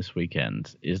learned from this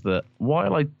weekend is that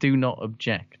while I do not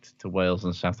object to Wales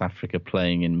and South Africa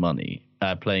playing in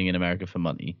America for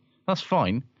money, that's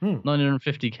fine.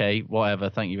 950k,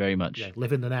 whatever. Thank you very much. Yeah,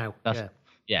 live in the now.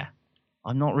 Yeah.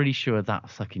 I'm not really sure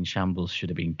that fucking shambles should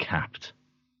have been capped.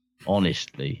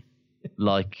 Honestly.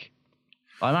 Like,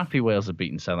 I'm happy Wales have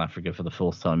beaten South Africa for the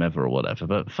 4th time ever or whatever,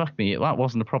 but fuck me, that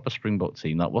wasn't a proper Springbok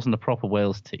team. That wasn't a proper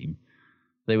Wales team.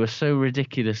 They were so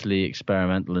ridiculously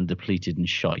experimental and depleted and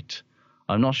shite.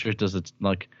 I'm not sure it does it,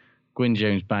 like, Gwyn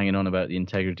Jones banging on about the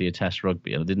integrity of Test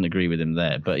rugby. I didn't agree with him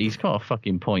there, but he's got a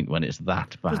fucking point when it's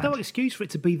that bad. There's no excuse for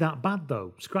it to be that bad,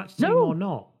 though. Scratch team or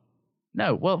not.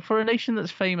 No, well, for a nation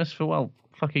that's famous for,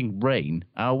 fucking rain,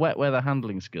 our wet weather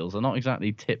handling skills are not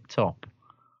exactly tip-top.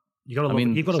 You've got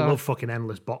to love fucking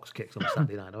endless box kicks on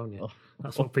Saturday night, don't you?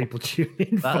 That's what people tune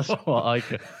in for.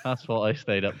 That's what I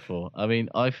stayed up for. I mean,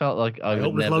 I felt like I would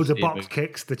hope there's never loads of box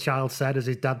kicks, the child said as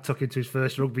his dad took him to his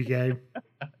first rugby game.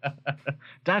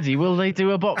 Daddy, will they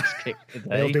do a box kick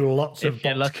today? They'll do lots of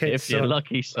box kicks. If you're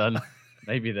lucky, son.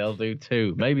 Maybe they'll do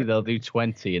 2. Maybe they'll do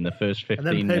 20 in the first 15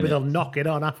 minutes. And then maybe they'll knock it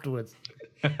on afterwards.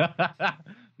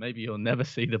 Maybe you'll never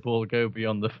see the ball go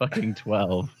beyond the fucking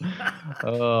 12.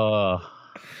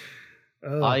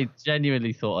 I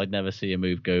genuinely thought I'd never see a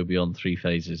move go beyond 3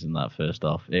 phases in that first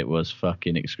half. It was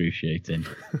fucking excruciating.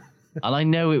 And I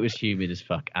know it was humid as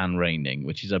fuck and raining,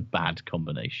 which is a bad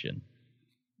combination.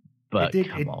 But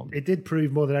come on. It did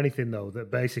prove more than anything, though,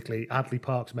 that basically Hadley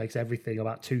Parks makes everything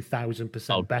about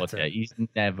 2,000% better. God, yeah. He's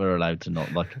never allowed to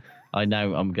not, like, I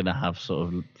know I'm going to have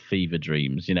sort of fever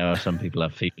dreams. You know how some people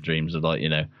have fever dreams of, like, you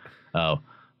know,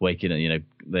 waking up, you know,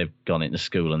 they've gone into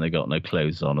school and they've got no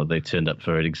clothes on, or they turned up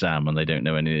for an exam and they don't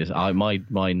know any of this.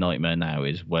 My nightmare now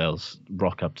is Wales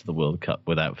rock up to the World Cup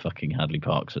without fucking Hadley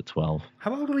Parks at 12.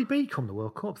 How old will he be come the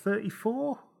World Cup?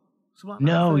 34? Like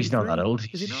no, he's not that old.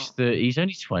 He's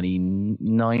only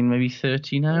 29, maybe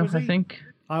 30 now, I think.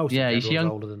 I always think he's young.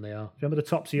 Older than they are. Remember the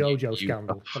Topsy Ojo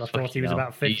scandal? But I thought he was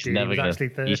about 50. He was actually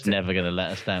 30. He's never going to let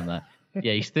us down there.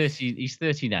 Yeah, he's 30. He's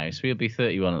 30 now, so he'll be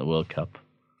 31 at the World Cup.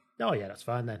 Oh yeah, that's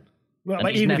fine then. Well,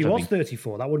 even if he was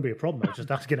 34, that wouldn't be a problem. I was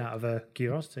just asking out of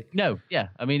curiosity. No, yeah.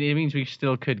 I mean, it means we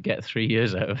still could get 3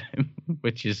 years out of him,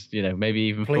 which is, you know, maybe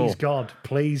even 4. Please, God,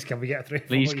 please, can we get 3 or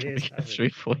 4 years? Please, can we get 3 or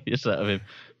 4 years out of him?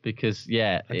 Because,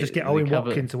 yeah. And just get Owen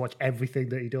Watkins to watch everything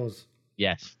that he does.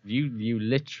 Yes. You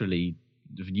literally,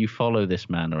 you follow this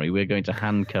man, or we're going to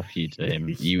handcuff you to him.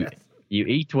 Yes. You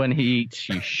eat when he eats,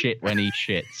 you shit when he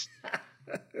shits.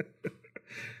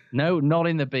 No, not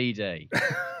in the BD.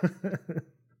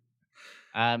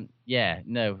 Yeah,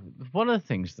 no. One of the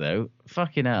things, though,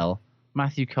 fucking hell,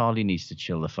 Matthew Carley needs to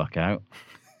chill the fuck out.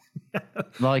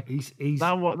 Like,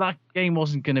 that game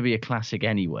wasn't going to be a classic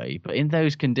anyway, but in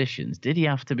those conditions, did he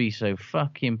have to be so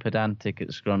fucking pedantic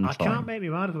at scrum time? I can't make me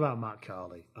mad about Matt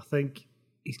Carley. I think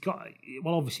he's got,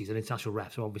 well, obviously he's an international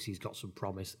rep, so obviously he's got some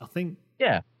promise. I think,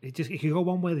 yeah, it could go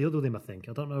one way or the other with him, I think.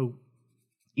 I don't know.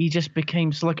 He just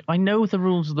became, like, I know the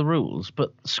rules are the rules,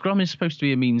 but scrum is supposed to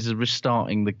be a means of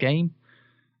restarting the game.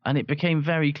 And it became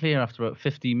very clear after about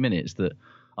 15 minutes that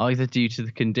either due to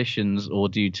the conditions or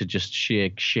due to just sheer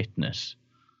shitness,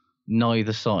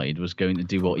 neither side was going to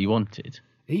do what he wanted.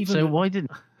 Why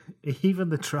didn't... Even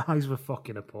the tries were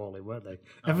fucking appalling, weren't they?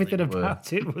 Everything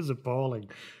about it was appalling.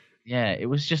 Yeah, it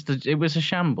was just it was a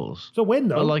shambles. It's a win,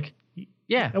 though. But like,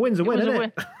 yeah. A win's a win, isn't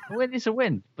it? A win is a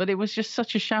win. But it was just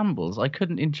such a shambles. I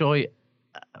couldn't enjoy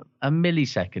a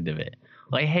millisecond of it.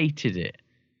 I hated it.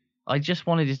 I just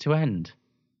wanted it to end.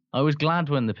 I was glad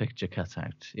when the picture cut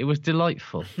out. It was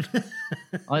delightful.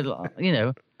 You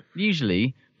know,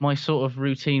 usually my sort of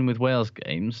routine with Wales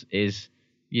games is,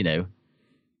 you know,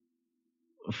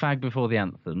 fag before the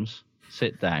anthems,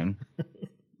 sit down,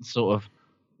 sort of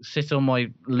sit on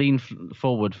my lean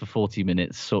forward for 40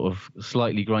 minutes, sort of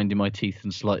slightly grinding my teeth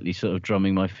and slightly sort of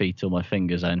drumming my feet or my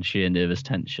fingers out in sheer nervous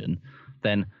tension.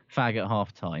 Then fag at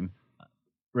half time,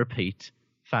 repeat,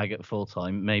 fag at full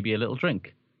time, maybe a little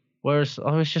drink. Whereas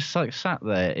I was just like sat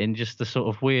there in just the sort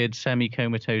of weird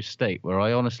semi-comatose state where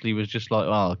I honestly was just like,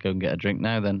 I'll go and get a drink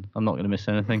now then. I'm not going to miss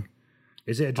anything.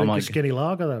 Is it a drink of skinny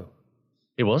lager, though?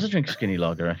 It was a drink of skinny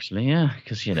lager, actually, yeah.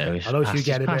 Because, you know, I know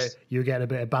you get a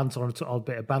bit of banter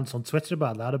on Twitter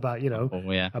about that, about, you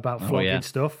know, about flogging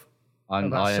stuff. I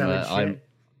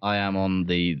am on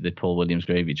the Paul Williams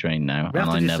gravy train now. We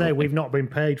have to just say we've not been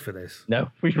paid for this.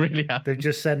 No, we really haven't. They've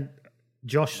just sent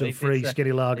Josh some free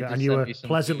skinny lager, and you were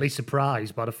pleasantly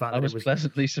surprised by the fact that it was...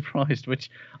 pleasantly surprised,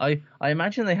 which I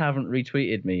imagine they haven't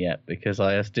retweeted me yet because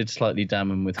I did slightly damn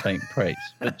them with faint praise.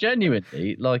 But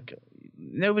genuinely, like,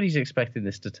 nobody's expecting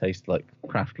this to taste like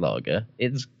craft lager.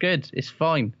 It's good. It's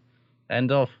fine.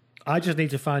 End of. I just need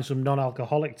to find some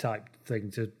non-alcoholic type thing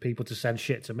to people to send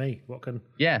shit to me. What can...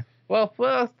 Yeah. Well,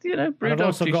 you know... I've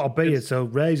also got a beard, so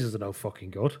razors are no fucking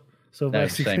good. So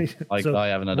basically, I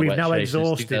haven't had a wet shave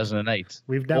since 2008.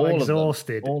 We've now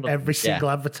exhausted every single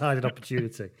advertising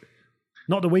opportunity.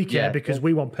 Not that we care because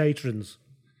we want patrons.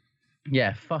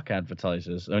 Yeah, fuck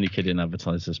advertisers. Only kidding,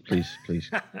 advertisers. Please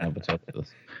advertise with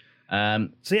us.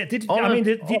 So yeah,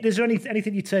 is there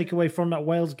anything you take away from that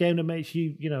Wales game that makes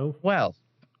you, you know? Well,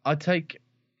 I take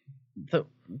that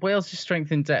Wales'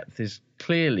 strength in depth is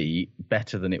clearly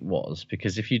better than it was,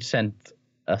 because if you'd sent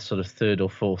a sort of third or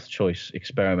fourth choice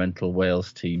experimental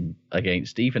Wales team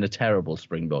against even a terrible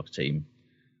Springbok team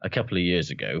a couple of years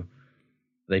ago,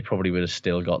 they probably would have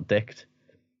still got dicked.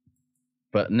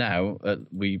 But now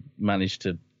we managed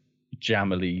to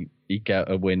jammily eke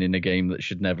out a win in a game that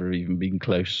should never have even been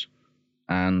close.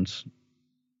 And,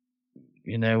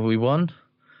 you know, we won.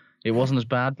 It wasn't as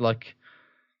bad. Like,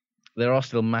 there are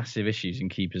still massive issues in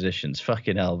key positions.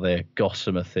 Fucking hell, they're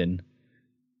gossamer thin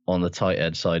on the tight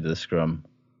end side of the scrum.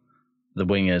 The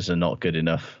wingers are not good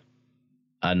enough.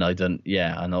 And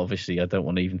and obviously I don't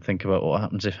want to even think about what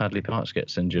happens if Hadley Parks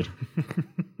gets injured.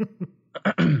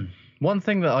 One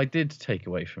thing that I did take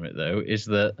away from it, though, is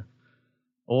that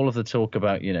all of the talk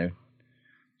about, you know,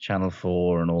 Channel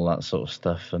 4 and all that sort of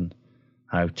stuff and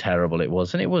how terrible it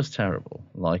was, and it was terrible.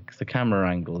 Like, the camera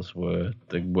angles were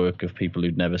the work of people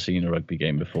who'd never seen a rugby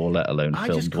game before, let alone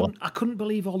filmed one. I couldn't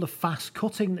believe all the fast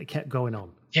cutting that kept going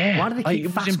on. Yeah, why do they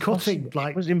keep fast cutting?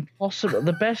 It was impossible.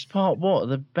 The best part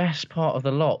of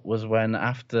the lot was when,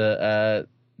 after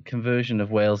conversion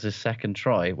of Wales's second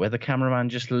try, where the cameraman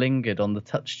just lingered on the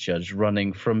touch judge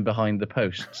running from behind the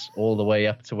posts all the way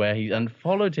up to where and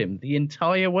followed him the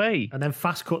entire way, and then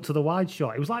fast cut to the wide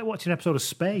shot. It was like watching an episode of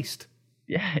Spaced.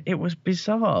 Yeah, it was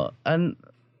bizarre, and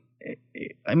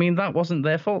I mean, that wasn't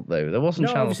their fault though. There wasn't.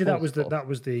 No, obviously that was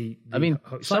the. I mean,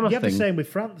 you have the same with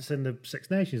France in the Six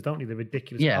Nations, don't you? The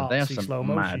ridiculous artsy slow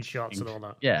motion shots and all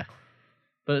that. Yeah,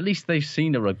 but at least they've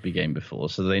seen a rugby game before,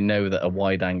 so they know that a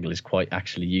wide angle is quite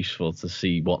actually useful to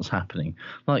see what's happening.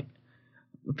 Like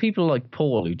people like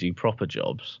Paul who do proper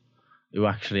jobs, who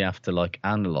actually have to like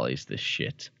analyze this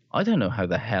shit. I don't know how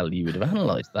the hell you would have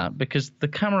analysed that, because the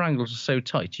camera angles are so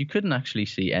tight, you couldn't actually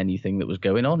see anything that was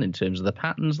going on in terms of the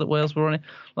patterns that Wales were on.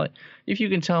 Like, if you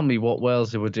can tell me what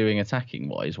Wales were doing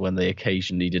attacking-wise when they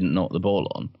occasionally didn't knock the ball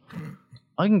on,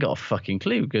 I can get a fucking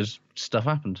clue, because stuff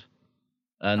happened.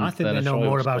 And I think they know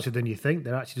more about it than you think.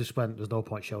 They actually just went, there's no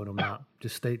point showing them that.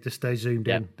 Just stay zoomed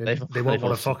in. They won't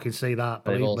want to fucking see that,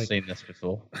 believe me. They've all seen this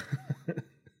before.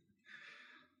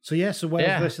 So Wales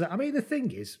versus. I mean, the thing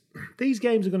is, these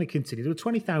games are going to continue. There were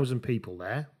 20,000 people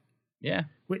there. Yeah,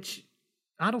 which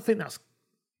I don't think that's.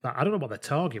 I don't know what their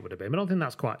target would have been, but I don't think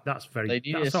that's very.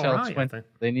 That's all right. 20,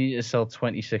 they need to sell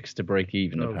 26 to break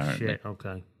even. Apparently. Shit.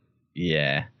 Okay.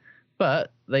 Yeah,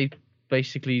 but they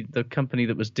basically, the company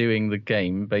that was doing the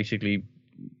game basically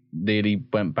nearly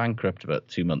went bankrupt about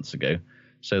 2 months ago,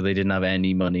 so they didn't have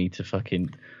any money to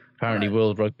fucking. Apparently,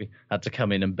 World Rugby had to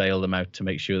come in and bail them out to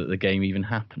make sure that the game even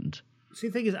happened. See,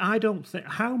 the thing is, I don't think...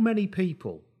 How many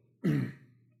people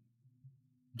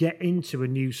get into a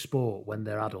new sport when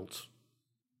they're adults?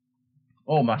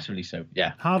 Oh, massively so,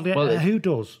 yeah. Hardly. Well, who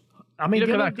does? I mean,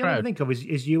 the only thing I think of is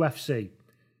UFC.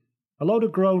 A load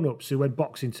of grown-ups who, when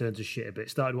boxing turned to shit a bit,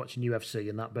 started watching UFC,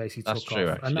 and that basically took off.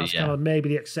 Actually, and that's kind of maybe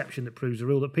the exception that proves the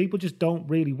rule, that people just don't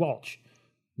really watch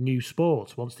new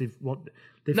sports once they've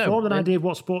formed an idea of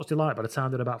what sports they like by the time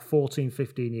they're about 14,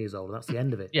 15 years old, and that's the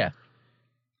end of it. Yeah.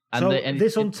 And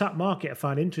this untapped market I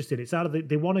find interesting. It's out of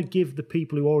they want to give the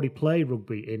people who already play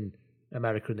rugby in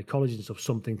America and the colleges and stuff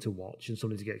something to watch and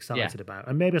something to get excited about.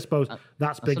 And maybe I suppose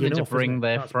that's big enough. To bring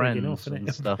their friends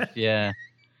and stuff, yeah.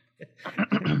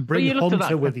 Bring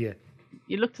Hunter with you.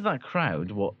 You looked at that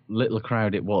crowd, what little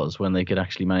crowd it was, when they could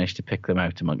actually manage to pick them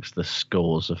out amongst the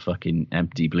scores of fucking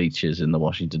empty bleachers in the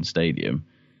Washington Stadium.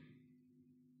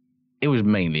 It was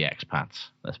mainly expats,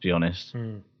 let's be honest.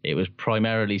 It was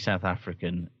primarily South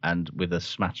African and with a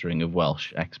smattering of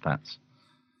Welsh expats.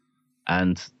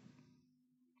 And,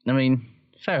 I mean,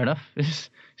 fair enough. It's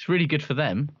really good for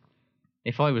them.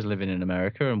 If I was living in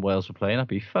America and Wales were playing, I'd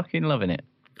be fucking loving it.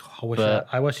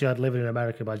 I wish you had Living in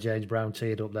America by James Brown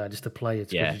teed up there just to play it,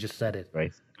 because you just said it.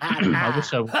 Right. I wish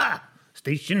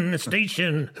Station.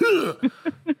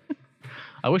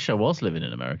 I wish I was living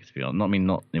in America, to be honest. Not in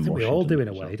Washington. We all do in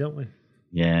a way, don't we?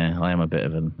 Yeah, I am a bit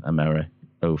of an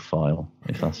Americophile,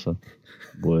 if that's a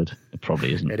word. It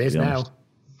probably isn't. It is now.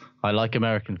 I like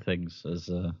American things, as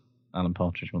Alan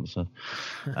Partridge once said.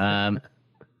 But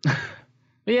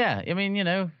yeah, I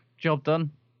mean, job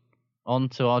done. On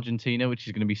to Argentina, which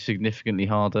is going to be significantly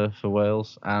harder for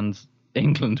Wales, and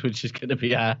England, which is going to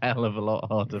be a hell of a lot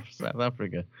harder for South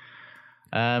Africa.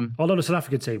 Although the South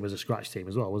African team was a scratch team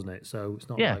as well, wasn't it? So it's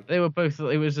not. Yeah, they were both.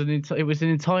 It was an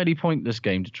entirely pointless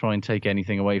game to try and take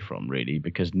anything away from, really,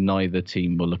 because neither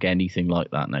team will look anything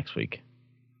like that next week.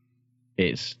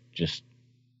 It's just,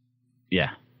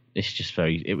 it's just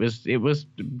very. It was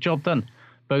job done.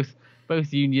 Both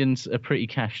unions are pretty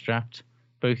cash strapped.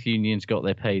 Both unions got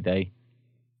their payday.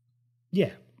 Yeah,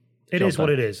 it is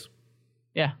what it is.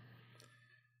 Yeah.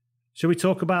 Shall we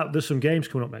talk about, there's some games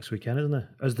coming up next weekend, isn't there?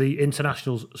 As the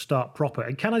internationals start proper.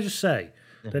 And can I just say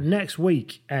that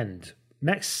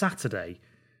next Saturday,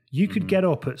 you could get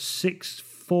up at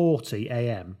 6:40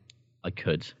 a.m. I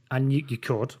could. And you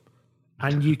could.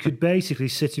 And you could basically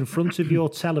sit in front of your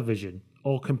television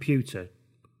or computer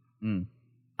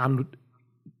and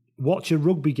watch a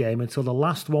rugby game until the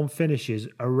last one finishes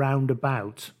around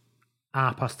about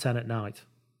 10:30 at night.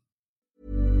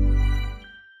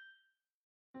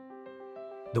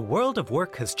 The world of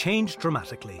work has changed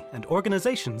dramatically, and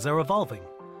organizations are evolving.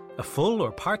 A full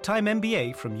or part-time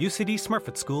MBA from UCD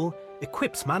Smurfit School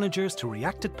equips managers to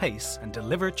react at pace and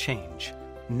deliver change.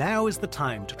 Now is the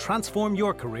time to transform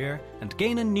your career and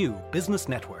gain a new business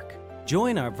network.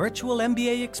 Join our virtual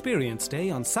MBA Experience Day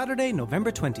on Saturday,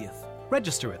 November 20th.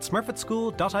 Register at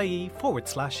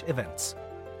smurfittschool.ie/events.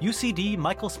 UCD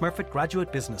Michael Smurfit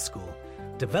Graduate Business School,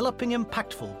 developing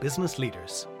impactful business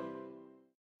leaders.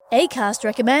 Acast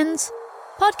recommends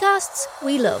podcasts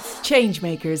we love.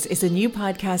 Changemakers is a new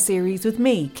podcast series with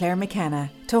me, Claire McKenna,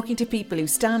 talking to people who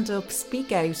stand up,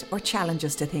 speak out, or challenge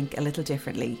us to think a little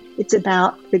differently. It's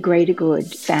about the greater good,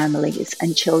 families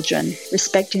and children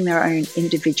respecting their own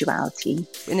individuality.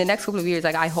 In the next couple of years,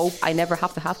 I hope I never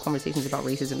have to have conversations about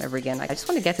racism ever again. I just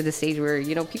want to get to the stage where,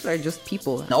 people are just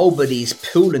people. Nobody's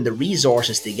pooling the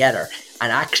resources together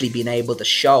and actually being able to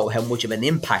show how much of an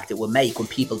impact it will make when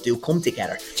people do come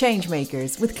together.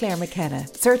 Changemakers with Claire McKenna.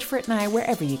 Search for it now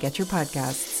wherever you get your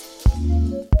podcasts.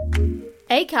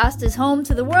 Acast is home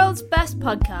to the world's best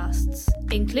podcasts,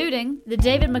 including the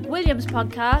David McWilliams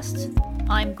podcast,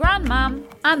 I'm Grandmam,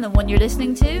 and the one you're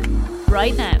listening to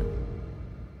right now.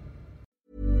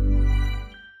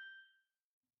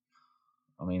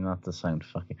 I mean, that does sound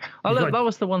fucking... Oh, look, that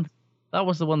was the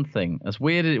one thing. As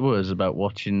weird as it was about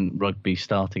watching rugby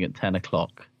starting at 10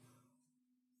 o'clock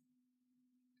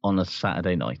on a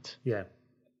Saturday night. Yeah.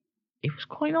 It was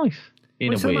quite nice.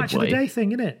 It's a match of the day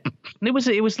thing, isn't it?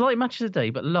 It was like match of the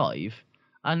day, but live.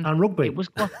 And rugby. It was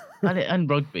and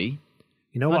rugby.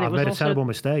 You know what? I've made a terrible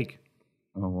mistake.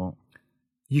 Oh, what?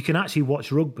 You can actually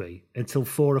watch rugby until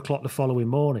 4 o'clock the following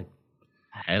morning.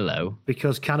 Hello.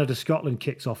 Because Canada-Scotland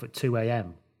kicks off at 2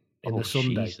 a.m. in the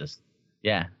Sunday. Jesus.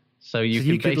 Yeah. So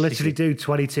you could literally do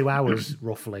 22 hours,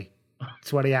 roughly.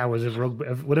 20 hours of rugby.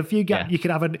 With a few gaps, you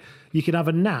can have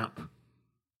a nap,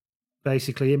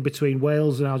 basically, in between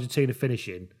Wales and Argentina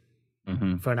finishing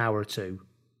for an hour or two,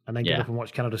 and then get up and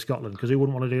watch Canada-Scotland, because who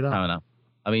wouldn't want to do that? No.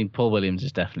 I mean, Paul Williams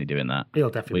is definitely doing that. He'll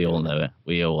definitely. We all know it.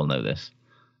 We all know this.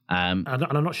 And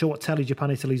I'm not sure what telly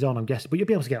Japan Italy's on, I'm guessing, but you'll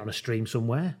be able to get on a stream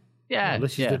somewhere. Yeah.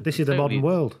 This is the modern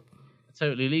world. A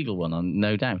totally legal one,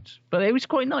 no doubt. But it was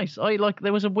quite nice.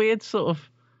 There was a weird sort of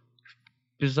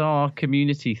bizarre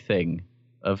community thing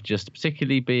of just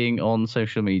particularly being on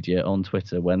social media, on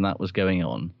Twitter, when that was going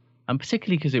on. And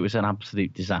particularly because it was an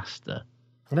absolute disaster.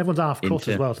 And everyone's half cut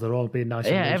as well, so they're all being nice.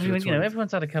 Yeah,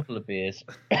 everyone's had a couple of beers.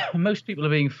 Most people are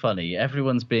being funny.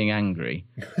 Everyone's being angry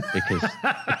because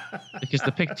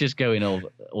the picture's going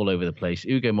all over the place.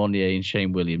 Hugo Monnier and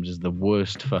Shane Williams is the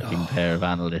worst fucking pair of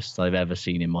analysts I've ever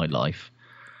seen in my life.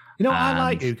 You know, I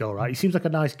like Hugo, right? He seems like a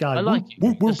nice guy. I like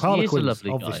him. He is a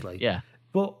lovely obviously. Guy. Yeah.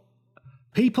 But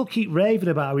people keep raving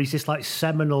about how he's this like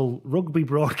seminal rugby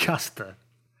broadcaster.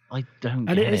 I don't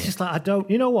get it. And it's just like,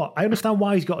 you know what? I understand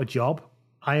why he's got a job.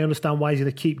 I understand why he's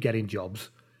going to keep getting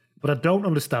jobs. But I don't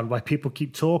understand why people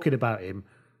keep talking about him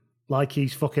like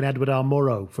he's fucking Edward R.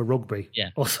 Murrow for rugby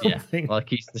or something. Yeah. Like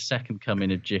he's the second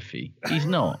coming of Jiffy. He's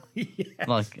not. Yes.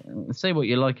 Like, say what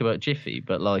you like about Jiffy,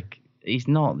 but like, he's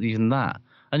not even that.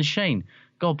 And Shane,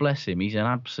 God bless him, he's an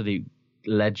absolute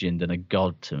legend and a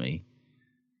god to me.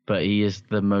 But he is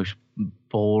the most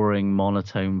boring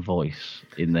monotone voice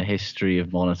in the history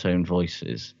of monotone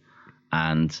voices.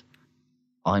 And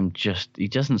he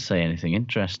doesn't say anything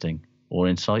interesting or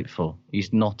insightful.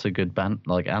 He's not a good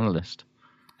analyst.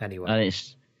 Anyway. And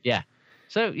it's, yeah.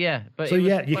 So, yeah. But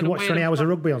you can watch 20 hours of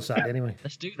rugby on Saturday anyway.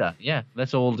 Let's do that, yeah.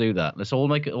 Let's all do that. Let's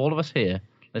all all of us here,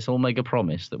 let's all make a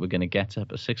promise that we're going to get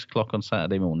up at 6 o'clock on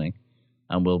Saturday morning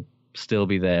and we'll still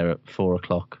be there at 4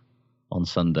 o'clock on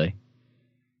Sunday.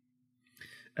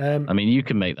 I mean, you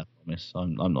can make that promise.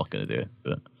 I'm not going to do it,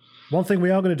 but... One thing we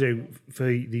are going to do for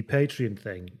the Patreon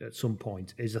thing at some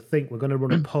point is I think we're going to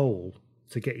run a poll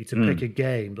to get you to pick a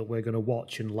game that we're going to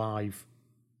watch and live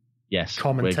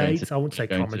commentate. I wouldn't say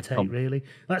commentate, really.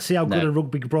 Let's see how good a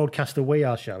rugby broadcaster we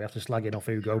are, shall we? After slagging off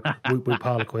Hugo, we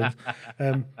Harlequins.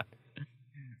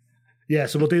 Yeah,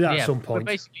 so we'll do that at some point.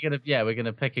 We're basically we're going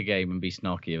to pick a game and be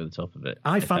snarky over the top of it.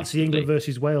 I fancy England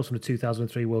versus Wales from the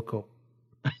 2003 World Cup.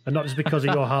 And not just because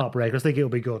of your heartbreak. I think it'll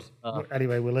be good.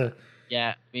 Anyway, we'll...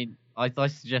 Yeah, I mean, I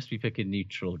suggest we pick a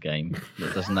neutral game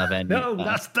that doesn't have any... No,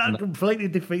 that completely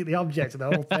defeat the object of the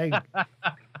whole thing.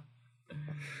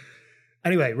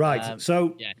 Anyway, right.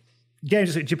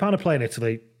 Games... Japan are playing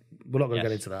Italy. We're not going to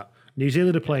get into that. New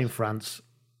Zealand are playing France.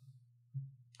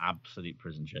 Absolute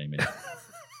prison shaming.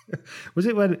 Was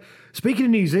it when... Speaking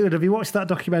of New Zealand, have you watched that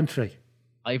documentary?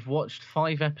 I've watched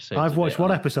 5 episodes. I've watched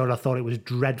one episode and I thought it was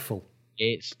dreadful.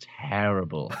 It's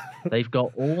terrible. They've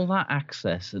got all that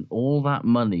access and all that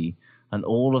money and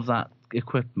all of that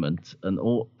equipment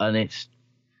and it's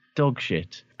dog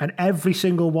shit. And every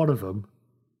single one of them,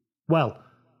 well,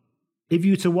 if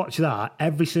you were to watch that,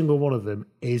 every single one of them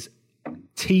is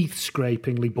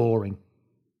teeth-scrapingly boring.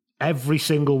 Every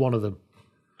single one of them.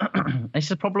 It's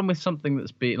the problem with something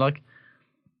that's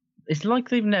it's like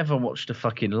they've never watched a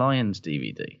fucking Lions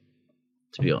DVD.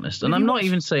 to be honest. And I'm not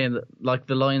even saying that like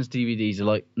the Lions DVDs are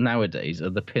like nowadays are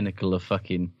the pinnacle of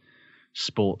fucking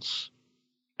sports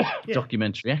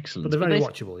documentary excellence. But they're very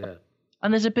watchable, yeah.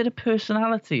 And there's a bit of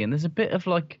personality, and there's a bit of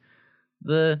like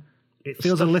it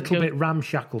feels a little bit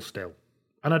ramshackle still.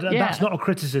 And that's not a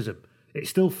criticism. It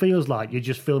still feels like you're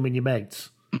just filming your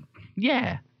mates.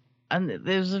 Yeah. And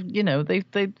there's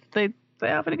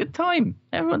they're having a good time.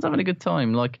 Everyone's having a good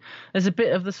time. Like there's a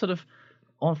bit of the sort of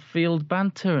off-field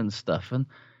banter and stuff. And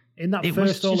in that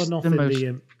first All or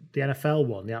Nothing, the NFL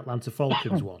one, the Atlanta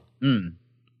Falcons one.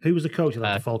 Who was the coach of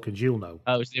the Falcons? You'll know.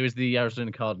 Oh, it was the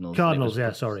Arizona Cardinals. Cardinals,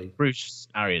 sorry. Bruce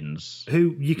Arians.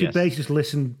 Who you could basically just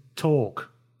listen talk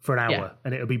for an hour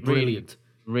and it would be brilliant.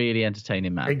 Really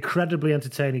entertaining man. Incredibly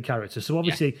entertaining character. So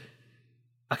obviously,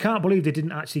 I can't believe they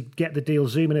didn't actually get the deal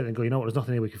zooming in and go, you know what, there's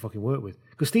nothing here we can fucking work with.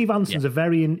 Because Steve Hanson's a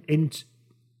very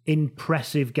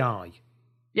impressive guy.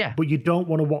 Yeah. But you don't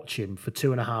want to watch him for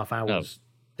 2.5 hours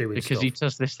doing because stuff. he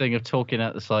does this thing of talking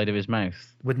out the side of his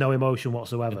mouth. With no emotion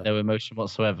whatsoever.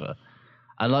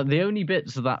 And like the only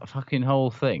bits of that fucking whole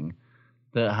thing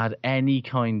that had any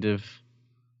kind of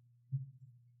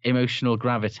emotional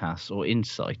gravitas or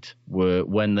insight were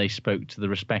when they spoke to the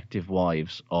respective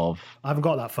wives of... I haven't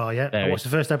got that far yet. I watched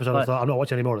the first episode and I thought, I'm not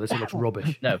watching any more of this. It looks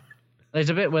rubbish. No. There's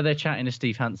a bit where they're chatting to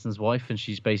Steve Hanson's wife and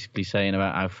she's basically saying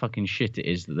about how fucking shit it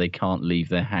is that they can't leave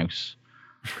their house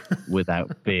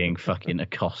without being fucking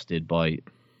accosted by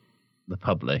the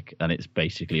public, and it's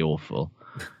basically awful.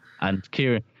 And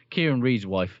Kieran Reid's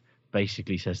wife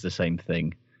basically says the same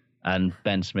thing. And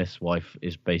Ben Smith's wife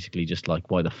is basically just like,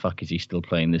 why the fuck is he still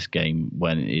playing this game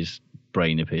when his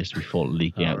brain appears to be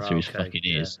leaking out through his fucking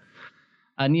ears?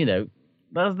 And, you know,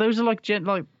 those are like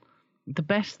the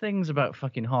best things about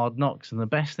fucking Hard Knocks and the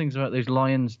best things about those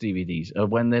Lions DVDs are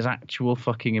when there's actual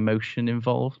fucking emotion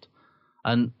involved.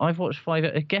 And I've watched 5.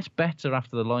 It gets better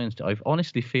after the Lions. I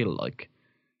honestly feel like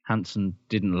Hanson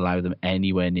didn't allow them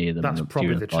anywhere near them. That's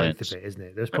probably the truth of it, isn't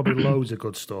it? There's probably loads of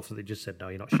good stuff that they just said, no,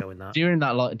 you're not showing that. During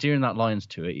that Lions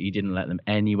tour, he didn't let them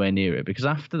anywhere near it, because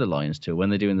after the Lions tour, when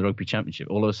they're doing the rugby championship,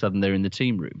 all of a sudden they're in the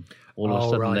team room.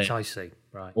 I see.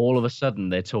 Right. All of a sudden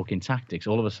they're talking tactics.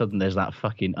 All of a sudden there's that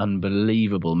fucking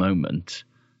unbelievable moment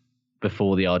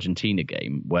before the Argentina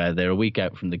game where they're a week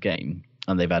out from the game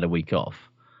and they've had a week off.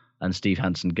 And Steve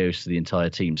Hanson goes to the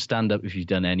entire team, stand up if you've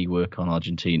done any work on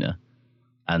Argentina.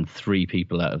 And 3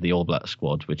 people out of the All Black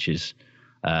squad, which is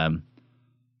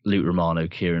Luke Romano,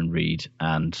 Kieran Reid,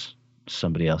 and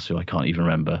somebody else who I can't even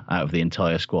remember, out of the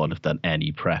entire squad have done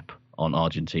any prep on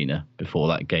Argentina before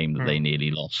that game that they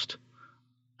nearly lost.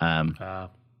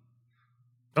 I'll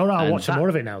watch some more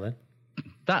of it now then.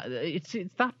 It's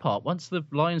that part. Once the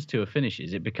Lions tour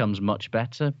finishes, it becomes much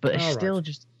better, but it's still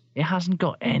just... It hasn't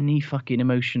got any fucking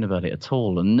emotion about it at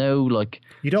all, and no, like...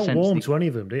 You don't warm to any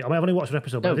of them, do you? I mean, I've only watched an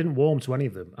episode, but I didn't warm to any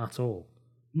of them at all.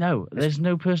 No, there's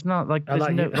no personality.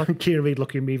 Like Kieran Reid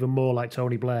looking even more like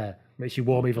Tony Blair makes you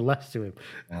warm even less to him.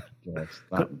 Oh,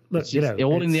 God. Look, you know,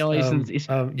 all in the eyes.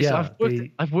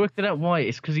 I've worked it out why.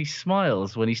 It's because he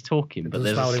smiles when he's talking, but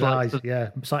there's a slight...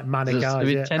 It's like manic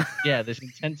eyes, there's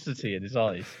intensity in his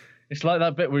eyes. It's like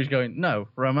that bit where he's going, no,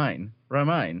 Romain.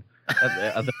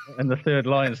 In the third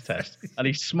Lions test, and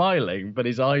he's smiling, but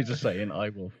his eyes are saying, I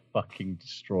will fucking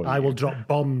destroy you. I will drop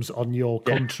bombs on your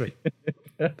country.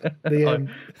 We'll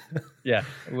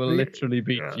literally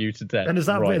beat you to death. And there's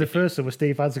that bit in the first one where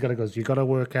Steve Hanson goes, you got to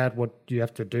work out what you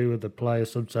have to do with the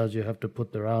players. Sometimes you have to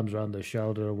put their arms around their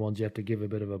shoulder, and ones you have to give a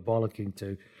bit of a bollocking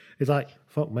to. It's like,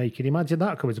 fuck me, can you imagine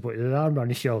that coming to put his arm around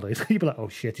his shoulder? You'd be like, oh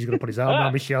shit, he's going to put his arm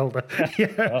around my shoulder.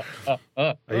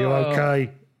 Are you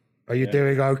okay? Are you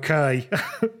doing okay?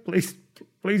 Please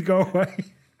go away.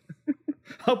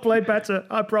 I'll play better,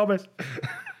 I promise.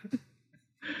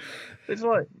 It's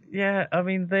like, I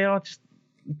mean, they are just...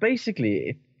 Basically,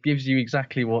 it gives you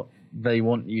exactly what they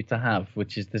want you to have,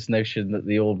 which is this notion that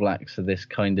the All Blacks are this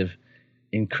kind of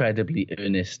incredibly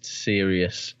earnest,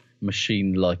 serious,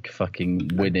 machine-like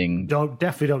fucking winning...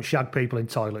 Definitely don't shag people in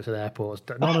toilets at airports.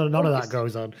 None of that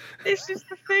goes on. This is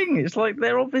the thing. It's like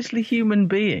they're obviously human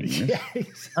beings.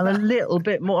 Yes. And a little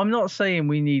bit more... I'm not saying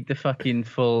we need the fucking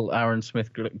full Aaron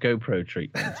Smith GoPro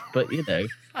treatment, but, you know...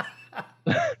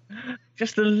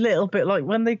 just a little bit, like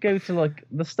when they go to like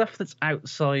the stuff that's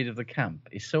outside of the camp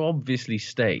is so obviously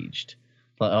staged.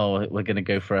 Like, oh, we're going to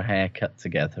go for a haircut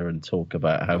together and talk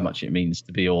about how much it means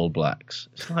to be All Blacks.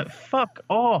 It's like, fuck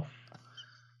off.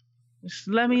 Just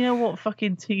let me know what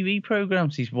fucking TV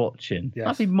programs he's watching. Yes.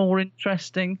 That'd be more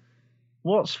interesting.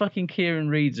 What's fucking Kieran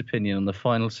Reid's opinion on the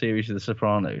final series of The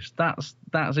Sopranos?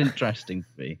 That's interesting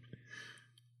to me.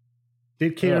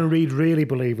 Did Kieran Reid really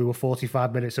believe we were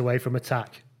 45 minutes away from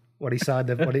attack when he signed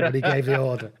when he gave the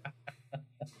order.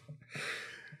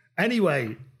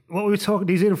 Anyway, what we were talking,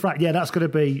 New Zealand, France. Yeah, that's going to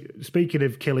be, speaking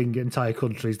of killing entire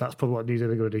countries, that's probably what New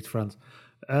Zealand are going to do to France.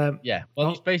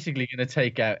 He's basically going to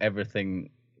take out everything,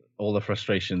 all the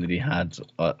frustration that he had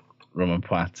at Romain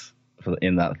Poite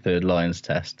in that third Lions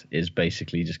test is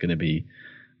basically just going to be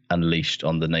unleashed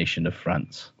on the nation of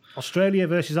France. Australia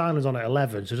versus Ireland's on at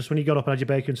 11, so just when you got up and had your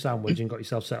bacon sandwich and got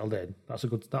yourself settled in,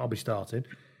 that'll be starting.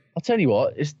 I'll tell you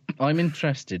what, I'm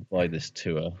interested by this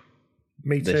tour.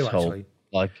 Me too, actually.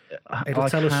 It'll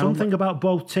tell us something about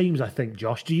both teams, I think,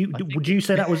 Josh. Would you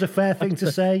say that was a fair thing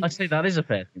to say? I say that is a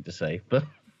fair thing to say, but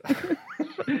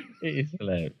it is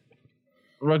hilarious.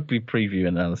 Rugby preview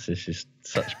analysis is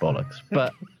such bollocks.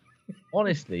 But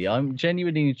honestly, I'm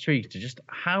genuinely intrigued to just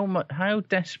how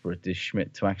desperate is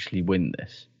Schmidt to actually win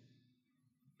this?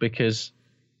 Because,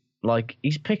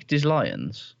 he's picked his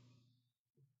Lions,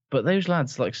 but those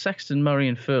lads like Sexton, Murray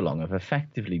and Furlong have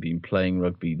effectively been playing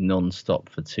rugby non-stop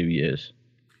for 2 years.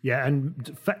 Yeah,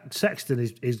 and Sexton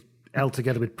is held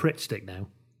together with Prittstick now,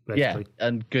 basically. Yeah,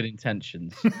 and good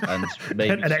intentions. And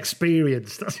maybe and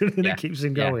experience. That's the only thing that keeps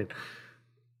him going.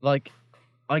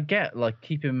 I get,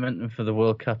 keeping momentum for the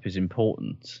World Cup is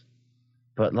important.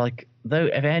 But, though,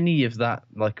 if any of that,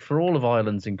 for all of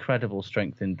Ireland's incredible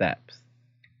strength in depth,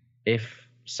 if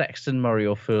Sexton, Murray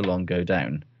or Furlong go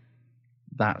down,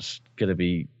 that's going to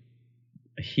be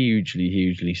hugely,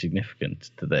 hugely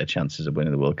significant to their chances of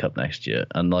winning the World Cup next year.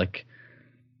 And,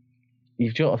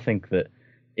 you've got to think that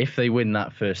if they win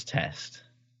that first test,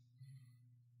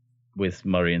 with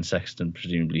Murray and Sexton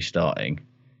presumably starting,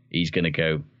 he's going to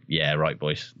go, yeah, right,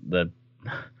 boys, the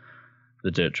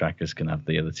dirt trackers can have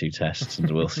the other two tests and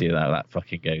we'll see how that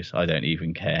fucking goes. I don't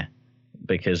even care.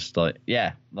 Because,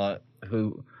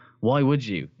 why would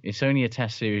you? It's only a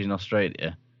test series in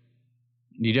Australia.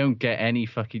 You don't get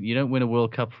you don't win a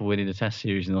World Cup for winning a test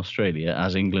series in Australia,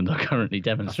 as England are currently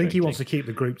demonstrating. I think he wants to keep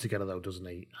the group together, though, doesn't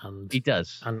he? And he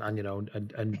does.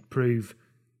 And prove.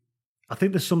 I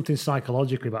think there's something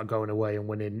psychologically about going away and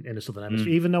winning in the Southern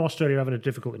Hemisphere. Even though Australia are having a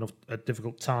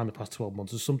difficult time the past 12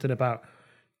 months, there's something about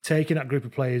taking that group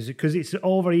of players, because it's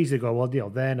all very easy to go, well,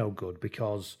 they're no good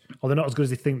because, or they're not as good as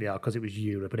they think they are because it was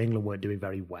Europe and England weren't doing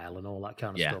very well and all that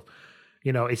kind of stuff.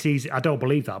 It's easy. I don't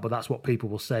believe that, but that's what people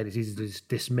will say. It's easy to just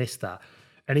dismiss that.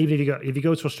 And even if you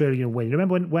go to Australia and win, you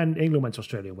remember when England went to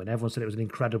Australia and win, everyone said it was an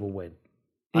incredible win.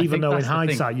 Even though in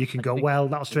hindsight you can go, well,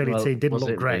 that Australian team didn't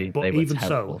look great, but even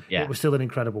so, it was still an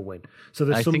incredible win. So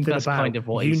there's something about kind of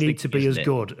you need to be as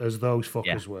good as those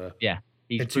fuckers were. Yeah,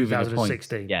 in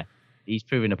 2016. Yeah, he's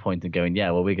proving a point and going,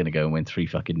 we're going to go and win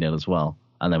 3-0 as well,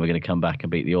 and then we're going to come back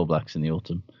and beat the All Blacks in the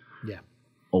autumn. Yeah.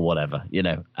 Or whatever,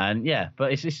 and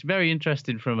but it's very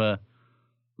interesting from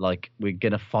we're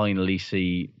gonna finally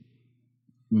see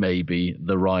maybe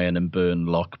the Ryan and Byrne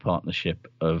Lock partnership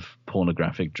of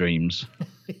pornographic dreams.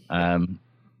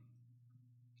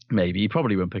 Maybe he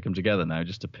probably won't pick them together now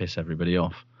just to piss everybody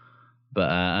off. But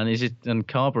and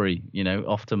Carberry,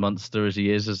 off to Munster as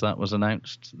he is, as that was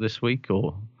announced this week,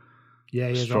 or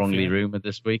strongly rumoured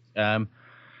this week.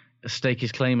 Stake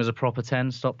his claim as a proper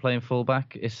 10, stop playing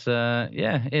fullback. It's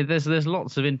there's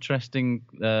lots of interesting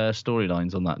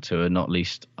storylines on that tour, not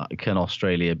least can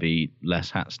Australia be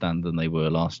less hat stand than they were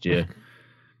last year?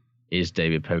 Is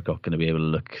David Pocock going to be able to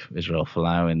look Israel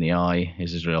Folau in the eye?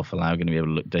 Is Israel Folau going to be able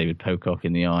to look David Pocock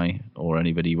in the eye, or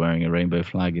anybody wearing a rainbow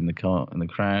flag in the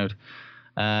crowd?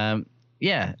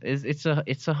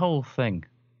 It's a whole thing,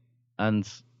 and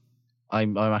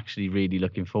I'm actually really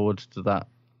looking forward to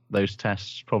those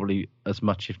tests, probably as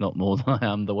much, if not more, than I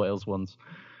am the Wales ones,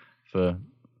 for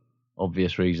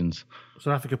obvious reasons.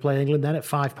 South Africa play England then at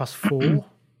 $4:05.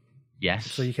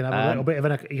 Yes. So you can have a little bit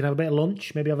of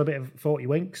lunch, maybe have a bit of 40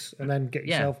 winks, and then get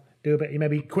yourself do a bit.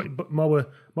 Maybe quick mow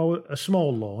a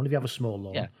small lawn if you have a small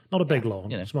lawn, not a big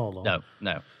lawn, small lawn.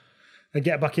 No. And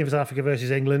get back in for South Africa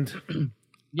versus England.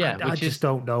 I just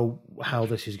don't know how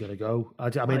this is going to go. I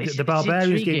mean, the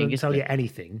Barbarians didn't tell you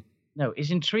anything. No, it's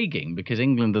intriguing because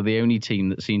England are the only team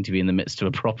that seem to be in the midst of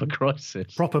a proper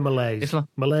crisis. Proper malaise.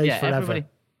 Malaise forever.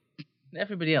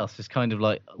 Everybody else is kind of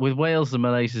with Wales, the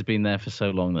malaise has been there for so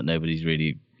long that nobody's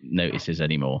really notices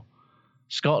anymore.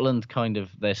 Scotland,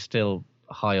 they're still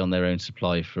high on their own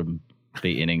supply from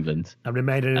beating England. And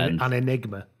remain an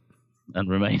enigma. And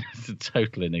remain a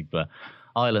total enigma.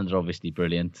 Ireland are obviously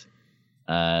brilliant.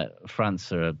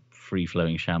 France are a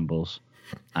free-flowing shambles.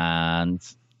 And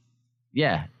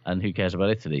who cares about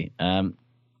Italy? And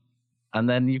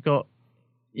then you've got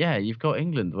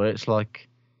England, where it's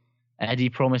Eddie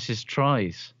promises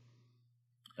tries.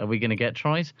 Are we going to get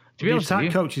tries? To be honest, the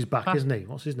attack coach is back, isn't he?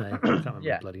 What's his name? I can't remember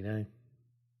his bloody name.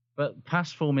 But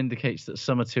past form indicates that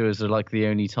summer tours are like the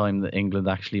only time that England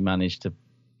actually managed to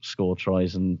score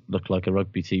tries and look like a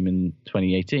rugby team in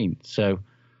 2018. So,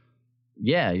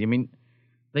 yeah, I mean,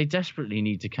 they desperately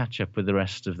need to catch up with the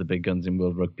rest of the big guns in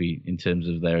world rugby in terms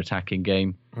of their attacking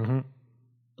game. Mm-hmm.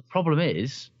 The problem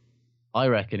is, I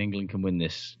reckon England can win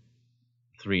this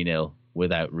 3-0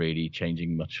 without really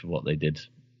changing much of what they did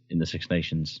in the Six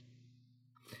Nations.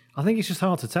 I think it's just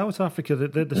hard to tell with Africa.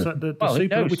 The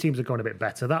Super Rugby teams are going a bit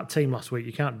better. That team last week,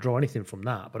 you can't draw anything from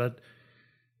that. But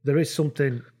there is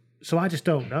something. So I just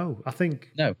don't know. I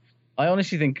think... No, I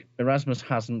honestly think Erasmus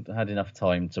hasn't had enough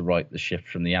time to right the ship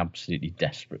from the absolutely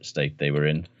desperate state they were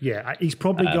in. Yeah, he's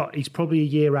probably a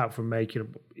year out from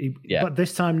making... But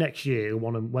this time next year, he'll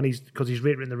want him, because he's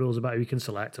written the rules about who he can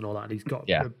select and all that, and he's got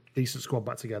a decent squad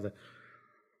back together.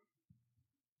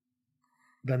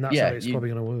 Then that's how it's probably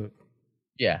going to work.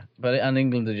 Yeah, and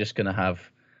England are just going to have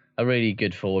a really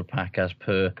good forward pack as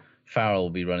per. Farrell will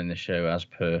be running the show as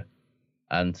per.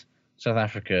 And South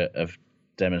Africa have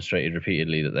demonstrated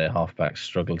repeatedly that their halfbacks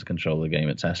struggle to control the game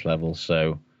at test level,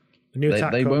 so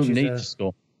they won't need to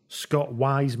score. Scott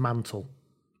Wisemantle,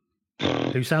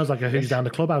 who sounds like a Who's Down the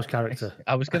Clubhouse character.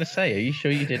 I was going to say, are you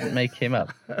sure you didn't make him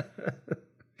up?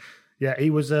 Yeah,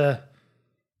 he was...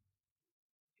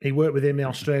 he worked with him in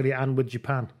Australia and with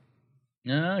Japan.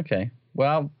 Okay.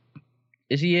 Well,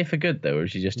 is he here for good, though, or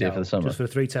is he just here for the summer? Just for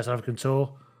the 3-test African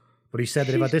tour. But he said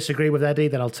that if I disagree with Eddie,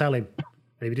 then I'll tell him. And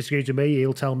if he disagrees with me,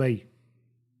 he'll tell me.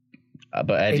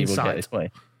 But Eddie will get his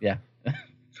way. Yeah.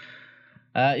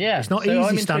 It's not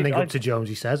easy standing up to Jones,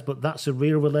 he says, but that's a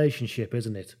real relationship,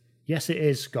 isn't it? Yes, it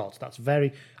is, Scott. That's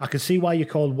very... I can see why you're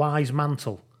called Wise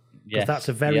Mantle. Because that's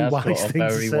a very wise thing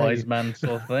to say. Very wise man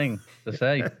sort of thing to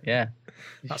say, yeah.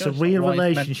 That's a real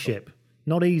relationship.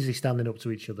 Not easy standing up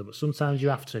to each other, but sometimes you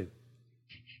have to.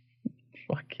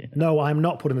 Fucking no, I'm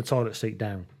not putting the toilet seat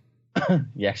down.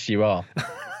 Yes, you are.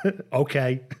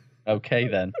 Okay. Okay,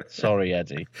 then. Sorry,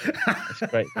 Eddie.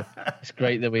 It's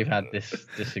great that we've had this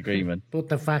disagreement. Put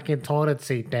the fucking toilet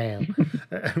seat down.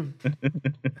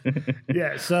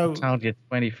 Yeah, so... I told you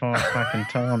 25 fucking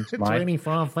times,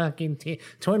 mate.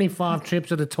 25 trips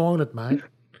to the toilet, mate.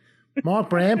 Mark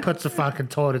Brand puts the fucking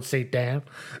toilet seat down.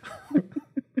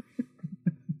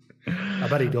 I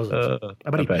bet he doesn't. I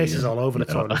bet he pisses all over the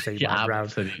toilet seat. Yeah,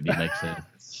 absolutely makes an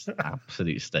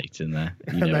absolute state in there.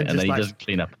 And then he doesn't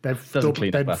clean up. Then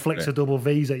flicks a double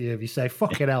V's at you if you say,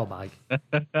 fucking hell, Mike.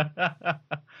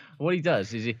 What he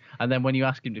does is and then when you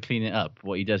ask him to clean it up,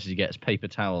 what he does is he gets paper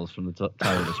towels from the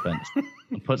towel dispenser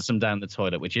and puts them down the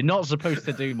toilet, which you're not supposed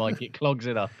to do, Mike. It clogs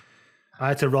it up. I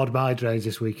had to rod my drains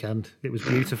this weekend. It was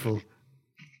beautiful.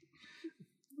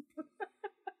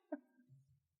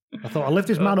 I thought, I'll lift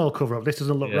this manhole cover up. This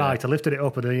doesn't look right. I lifted it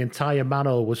up and the entire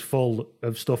manhole was full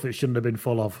of stuff it shouldn't have been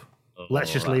full of.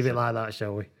 Let's just leave it like that,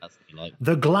 shall we? That's like.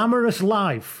 The glamorous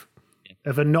life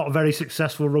of a not very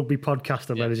successful rugby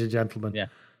podcaster, ladies and gentlemen. Yeah.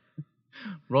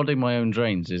 Rodding my own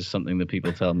drains is something that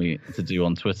people tell me to do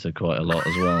on Twitter quite a lot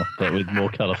as well, but with more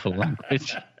colourful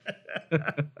language.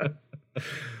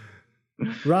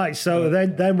 Right, so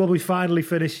then we'll be finally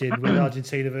finishing with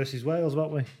Argentina versus Wales,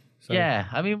 won't we? So. Yeah,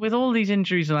 I mean, with all these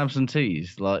injuries and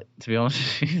absentees, like, to be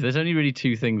honest with you, there's only really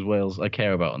two things I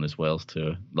care about on this Wales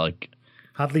tour. Like,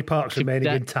 Hadley Park's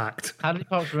remaining intact. Hadley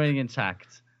Park's remaining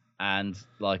intact, and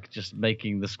like just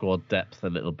making the squad depth a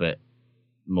little bit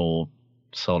more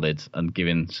solid and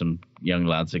giving some young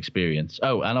lads experience.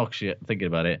 Oh, and actually thinking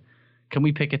about it, can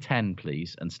we pick a 10,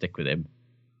 please, and stick with him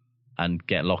and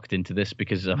get locked into this?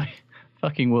 Because I mean,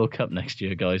 fucking World Cup next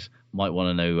year, guys, might want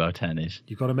to know who our 10 is.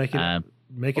 You've got to make it.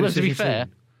 To be fair,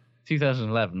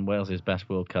 2011, Wales' best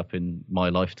World Cup in my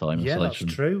lifetime. Yeah, that's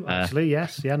true. Actually,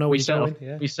 yes. Yeah, no, we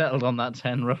settled on that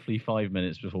 10 roughly 5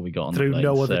 minutes before we got on through the plane.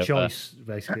 no other choice,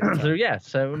 basically.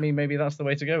 So I mean, maybe that's the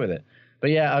way to go with it. But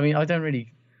yeah, I mean, I don't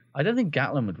think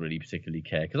Gatland would really particularly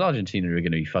care because Argentina are going to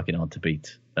be fucking hard to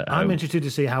beat. I'm interested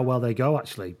to see how well they go,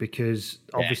 actually, because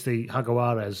obviously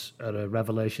Jaguares are a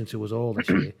revelation to us all this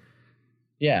year.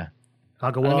 Yeah.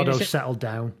 Aguado's settled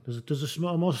down. There's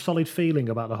a more solid feeling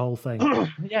about the whole thing.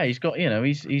 Yeah, he's got,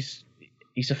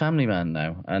 he's a family man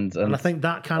now. And I think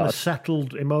that kind of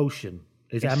settled emotion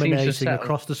is emanating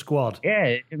across the squad.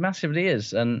 Yeah, it massively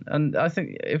is. And I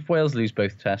think if Wales lose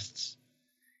both tests,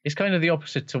 it's kind of the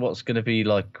opposite to what's going to be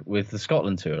like with the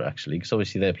Scotland tour, actually, because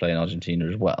obviously they're playing Argentina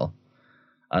as well.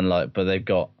 But they've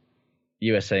got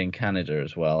USA and Canada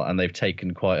as well, and they've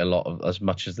taken quite a lot of as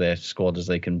much as their squad as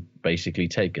they can basically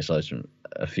take, aside from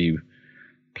a few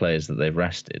players that they've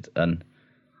rested. And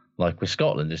like with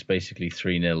Scotland, it's basically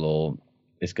 3-0 or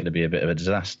it's going to be a bit of a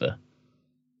disaster.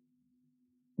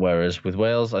 Whereas with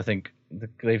Wales, I think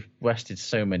they've rested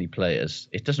so many players.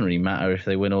 It doesn't really matter if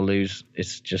they win or lose.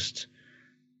 It's just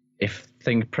if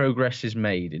progress is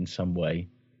made in some way,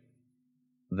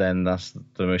 then that's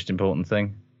the most important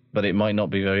thing. But it might not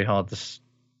be very hard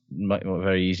might not be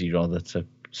very easy rather to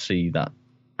see that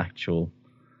actual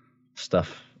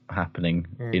stuff happening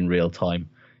in real time.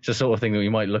 It's the sort of thing that we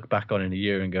might look back on in a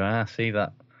year and go, see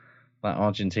that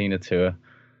Argentina tour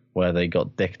where they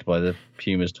got dicked by the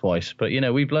Pumas twice. But,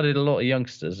 we blooded a lot of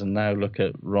youngsters, and now look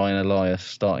at Ryan Elias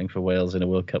starting for Wales in a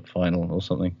World Cup final or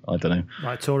something. I don't know.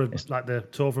 Like the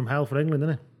tour from hell for England,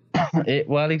 isn't it?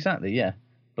 Well, exactly, yeah.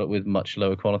 But with much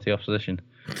lower quality opposition.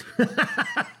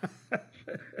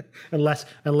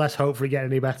 Unless hopefully get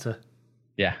any better.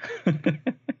 Yeah.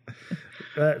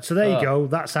 So there you go.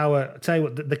 That's our... Tell you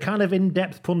what, the kind of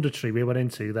in-depth punditry we went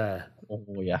into there.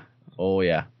 Oh,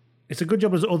 yeah. It's a good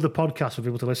job as other podcasts for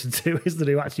people to listen to, isn't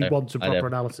it, who actually want some proper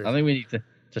analysis. I think we need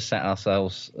to set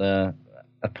ourselves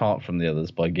apart from the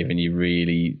others by giving you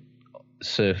really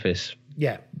surface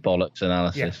bollocks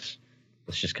analysis. Yeah.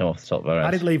 Let's just come off the top of our heads.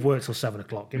 I didn't leave work till 7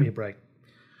 o'clock. Give me a break.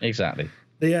 Exactly.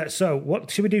 So, what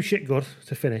should we do? Shit good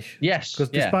to finish? Yes. Because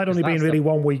despite only being really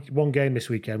one game this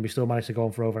weekend, we still managed to go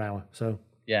on for over an hour. So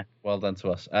yeah, well done to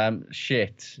us.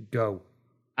 Shit. Go.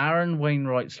 Aaron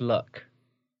Wainwright's luck.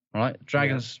 Right,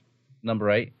 Dragons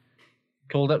number 8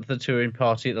 called up to the touring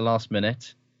party at the last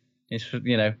minute. It's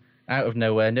out of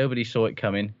nowhere. Nobody saw it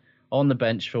coming. On the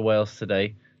bench for Wales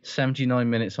today. 79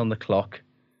 minutes on the clock.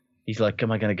 He's like,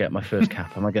 am I going to get my first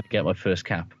cap? Am I going to get my first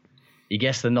cap? He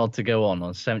gets the nod to go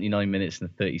on 79 minutes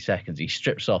and 30 seconds. He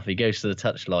strips off. He goes to the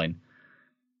touchline.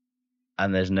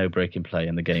 And there's no break in play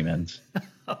and the game ends.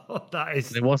 That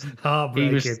is heartbreaking.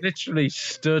 He was literally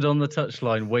stood on the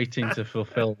touchline waiting to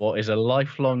fulfill what is a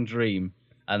lifelong dream.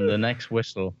 And the next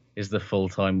whistle is the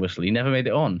full-time whistle. He never made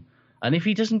it on. And if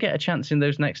he doesn't get a chance in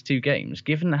those next 2 games,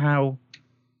 given how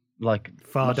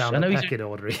far down the pecking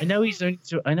order, I know he's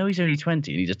only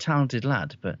 20 and he's a talented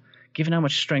lad, but given how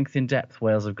much strength in depth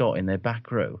Wales have got in their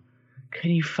back row,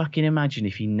 can you fucking imagine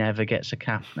if he never gets a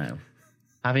cap now?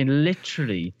 Having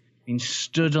literally been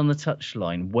stood on the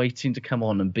touchline waiting to come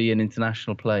on and be an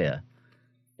international player,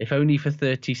 if only for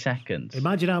 30 seconds.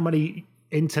 Imagine how many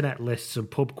internet lists and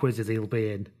pub quizzes he'll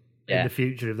be in the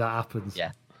future if that happens.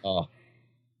 Yeah. Oh.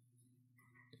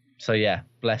 So yeah,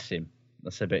 bless him.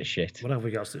 That's a bit shit. What have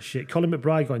we got? Shit. Colin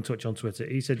McBride got in touch on Twitter.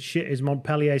 He said, shit is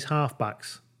Montpellier's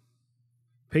halfbacks.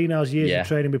 Pienaar's years of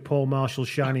training with Paul Marshall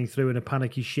shining through in a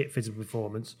panicky shit physical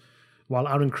performance, while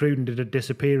Aaron Cruden did a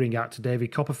disappearing act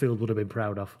David Copperfield would have been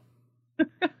proud of.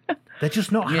 They're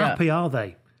just not happy, are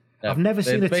they? No, I've never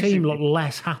seen a team look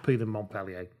less happy than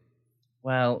Montpellier.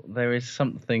 Well, there is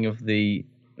something of the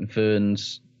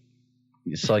Vern's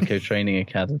Psycho Training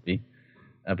Academy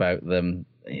about them.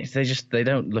 They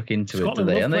don't look into Scotland it, do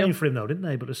they? Scotland playing for him though, didn't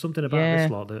they? But there's something about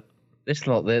this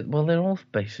lot that... they're all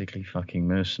basically fucking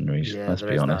mercenaries, let's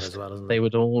be honest. Well, they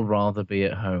would all rather be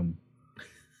at home.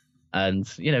 And,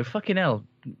 fucking hell,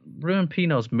 Ruan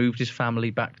Pienaar's moved his family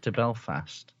back to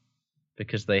Belfast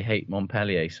because they hate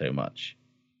Montpellier so much.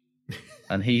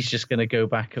 And he's just going to go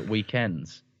back at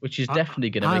weekends, which is definitely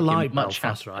going to make him much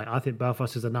Belfast, right? I think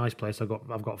Belfast is a nice place. I've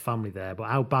got family there, but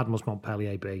how bad must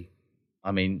Montpellier be?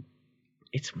 I mean,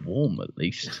 it's warm at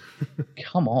least.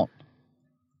 Come on.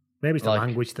 Maybe it's the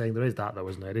language thing. There is that, though,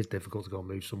 isn't it? It is difficult to go and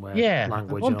move somewhere. Yeah,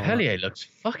 language Montpellier looks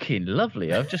fucking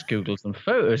lovely. I've just Googled some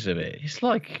photos of it. It's,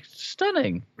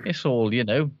 stunning. It's all,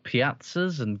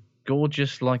 piazzas and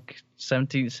gorgeous,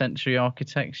 17th century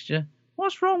architecture.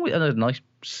 What's wrong with a nice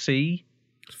sea?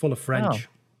 It's full of French.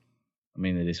 Oh. I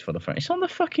mean, it is full of French. It's on the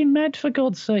fucking Med, for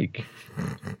God's sake.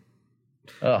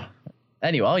 Oh.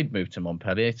 Anyway, I'd move to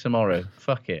Montpellier tomorrow.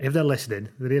 Fuck it. If they're listening,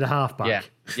 they need a halfback.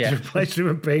 Yeah. To replace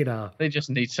Ruan Pienaar. They just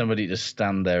need somebody to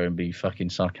stand there and be fucking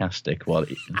sarcastic while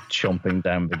chomping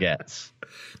down baguettes.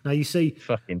 Now, you see...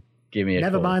 Fucking give me a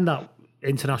Never call. mind that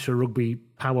international rugby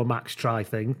power max try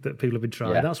thing that people have been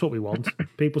trying. Yeah. That's what we want.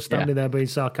 People standing there being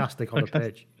sarcastic on the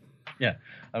pitch. Yeah.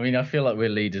 I mean, I feel like we're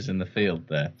leaders in the field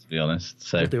there, to be honest.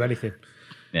 So we'll do anything.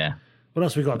 Yeah. What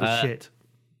else we got? This shit.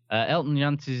 Elton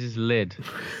Jantis' lid.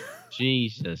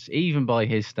 Jesus. Even by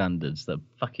his standards, the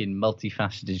fucking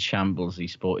multifaceted shambles he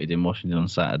sported in Washington on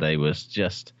Saturday was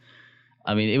just...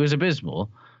 I mean, it was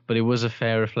abysmal, but it was a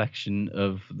fair reflection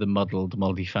of the muddled,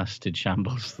 multifaceted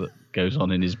shambles that goes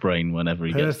on in his brain whenever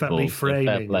he gets the ball. Perfectly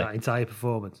framing that entire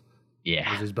performance. Yeah.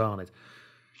 Was his Barnett.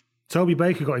 Toby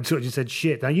Baker got in touch and said,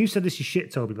 shit. Now, you said this is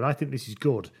shit, Toby, but I think this is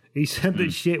good. He said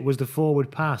that shit was the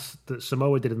forward pass that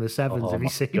Samoa did in the sevens. Have you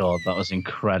seen? God, that was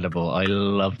incredible. I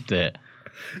loved it.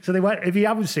 So they went, if you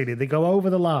haven't seen it, they go over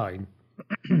the line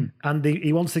and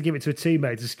he wants to give it to a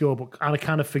teammate to score, but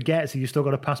kind of forgets, so you still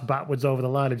got to pass backwards over the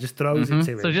line and just throws it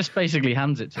to him. So just basically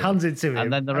hands it to him.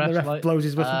 And then the ref blows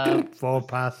his whistle, forward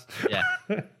pass. Yeah.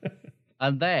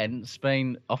 And then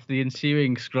Spain, off the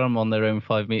ensuing scrum on their own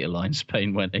 5-metre line,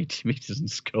 Spain went 80 metres and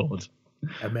scored.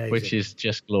 Amazing. Which is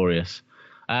just glorious.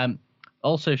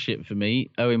 Also shit for me,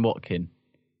 Owen Watkin.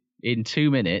 In 2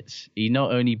 minutes, he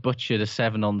not only butchered a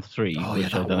 7-on-3,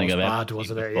 which I don't think I've ever seen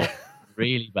wasn't it? before, Yeah.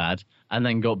 really bad, and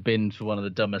then got binned for one of the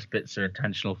dumbest bits of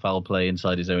intentional foul play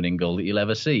inside his own in goal that you'll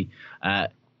ever see.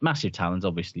 Massive talent,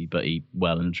 obviously, but he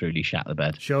well and truly shat the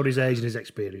bed. Showed his age and his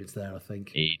experience there, I think.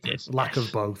 He did. Lack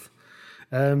of both.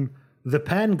 The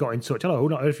Pen got in touch. Hello,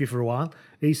 not heard from you for a while.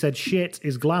 He said, shit,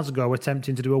 is Glasgow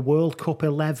attempting to do a World Cup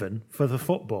 11 for the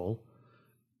football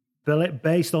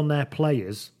based on their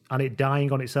players and it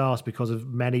dying on its arse because of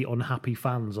many unhappy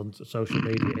fans on social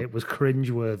media? It was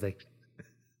cringeworthy.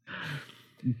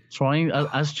 Trying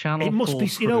as Channel 4. It must be,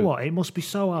 you know what? It must be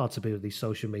so hard to be with these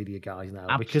social media guys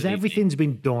now because everything's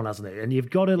been done, hasn't it? And you've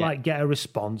got to get a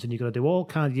response, and you've got to do all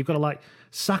kinds. You've got to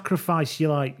sacrifice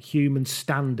your human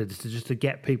standards to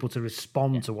get people to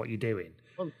respond to what you're doing.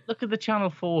 Well, look at the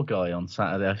Channel 4 guy on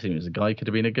Saturday. I think it was a guy, could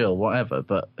have been a girl, whatever.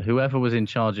 But whoever was in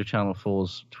charge of Channel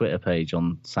 4's Twitter page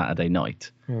on Saturday night,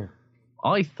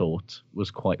 I thought was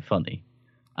quite funny,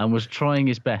 and was trying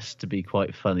his best to be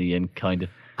quite funny and kind of.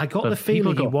 I got the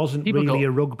feeling he wasn't really a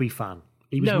rugby fan.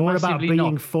 He was more about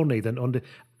being funny than under.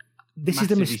 This is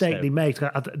the mistake they make.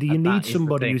 You need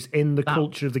somebody who's in the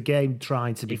culture of the game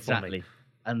trying to be funny.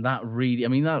 And that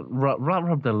really, that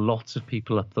rubbed a lot of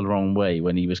people up the wrong way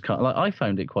when he was I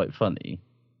found it quite funny,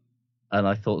 and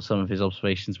I thought some of his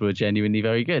observations were genuinely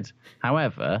very good.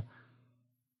 However,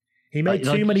 he made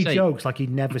too many jokes like he'd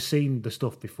never seen the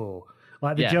stuff before.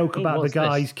 Like the joke about the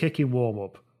guy's kicking warm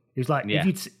up. He was like,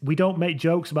 we don't make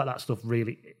jokes about that stuff,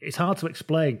 really. It's hard to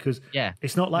explain because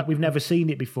it's not like we've never seen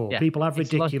it before. Yeah. People have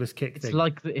ridiculous kick things.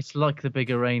 It's like the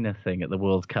big arena thing at the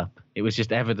World Cup. It was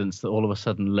just evidence that all of a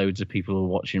sudden loads of people were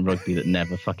watching rugby that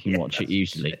never fucking watch it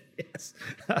usually. Yes,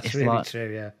 that's really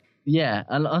true, yeah. Yeah,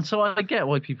 and so I get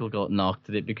why people got knocked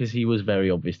at it because he was very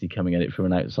obviously coming at it from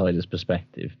an outsider's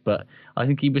perspective. But I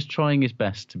think he was trying his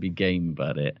best to be game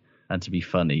about it. And to be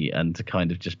funny and to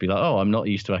kind of just be like, oh, I'm not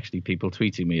used to actually people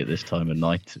tweeting me at this time of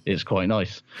night. It's quite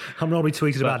nice. I'm normally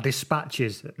tweeting about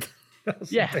dispatches.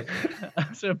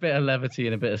 So a bit of levity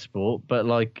and a bit of sport. But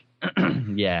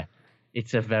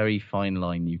it's a very fine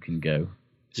line you can go.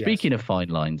 Speaking of fine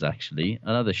lines, actually,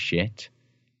 another shit.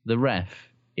 The ref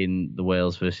in the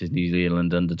Wales versus New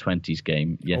Zealand under-20s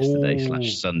game yesterday /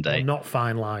 Sunday. Not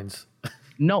fine lines.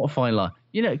 Not a fine line.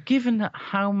 Given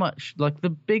how much, the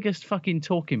biggest fucking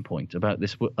talking point about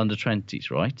this under-20s,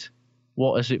 right?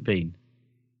 What has it been?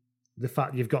 The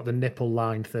fact you've got the nipple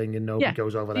line thing and nobody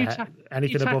goes over their head.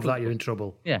 Anything above that, you're in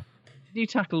trouble. Yeah. New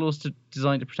tackle laws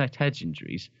designed to protect head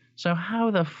injuries. So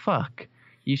how the fuck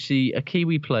you see a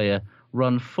Kiwi player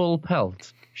run full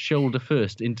pelt, shoulder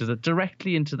first,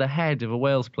 directly into the head of a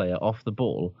Wales player off the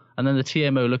ball, and then the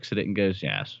TMO looks at it and goes,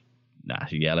 yes. Nah,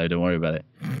 it's yellow, don't worry about it.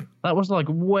 That was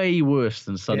way worse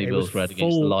than Sonny Bill's red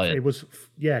against the Lions. It was,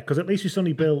 because at least with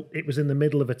Sonny Bill, it was in the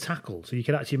middle of a tackle, so you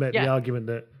could actually make the argument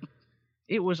that...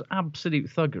 It was absolute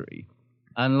thuggery.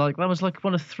 And that was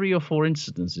one of 3 or 4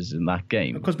 incidences in that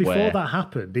game. Because before that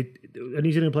happened, a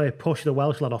New Zealand player pushed the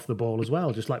Welsh lad off the ball as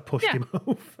well, just pushed him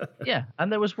over. Yeah,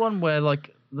 and there was one where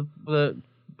the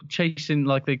chasing,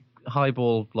 the high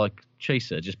ball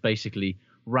chaser just basically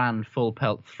ran full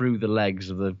pelt through the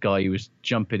legs of the guy who was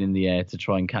jumping in the air to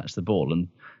try and catch the ball and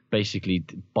basically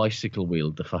bicycle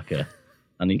wheeled the fucker.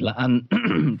 And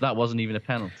that wasn't even a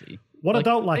penalty. What I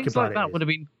don't like about that would have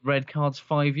been red cards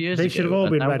 5 years ago. They should have all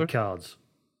been red cards.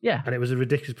 Yeah. And it was a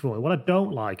ridiculous performance. What I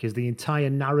don't like is the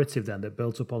entire narrative then that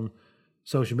built up on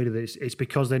social media that it's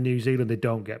because they're New Zealand they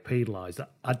don't get penalised.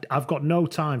 I've got no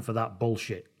time for that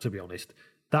bullshit, to be honest.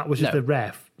 That was just the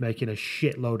ref making a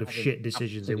shitload of shit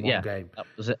decisions in one game. That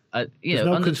was it. There's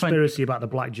no conspiracy about the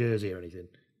black jersey or anything.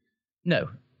 No,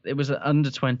 it was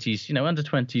under-20s.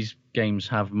 Under-20s games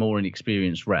have more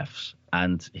inexperienced refs,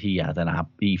 and he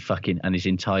and his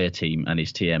entire team and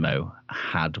his TMO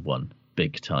had one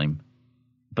big time.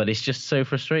 But it's just so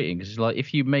frustrating because it's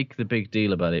if you make the big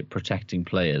deal about it protecting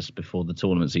players before the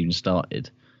tournament's even started,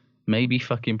 maybe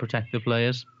fucking protect the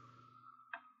players.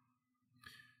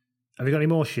 Have you got any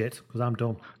more shit? Because I'm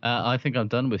done. I think I'm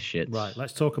done with shit. Right,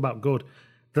 let's talk about good.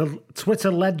 The Twitter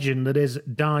legend that is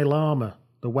Dalai Lama,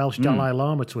 the Welsh Dalai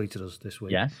Lama, tweeted us this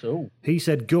week. Yes. He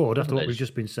said good, after what we've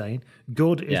just been saying.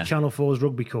 Good is Channel 4's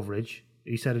rugby coverage.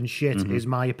 He said, and shit is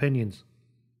my opinions.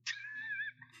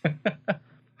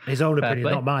 His own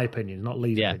opinion, not my opinion, not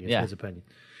Lee's opinion. It's his opinion.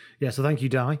 Yeah, so thank you,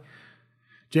 Di.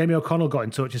 Jamie O'Connell got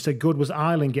in touch and said, good was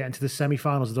Ireland getting to the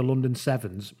semi-finals of the London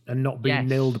Sevens and not being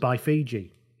nilled by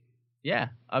Fiji. Yeah,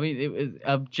 I mean, it was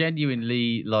a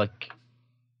genuinely,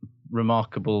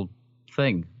 remarkable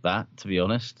thing, to be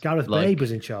honest. Gareth Babe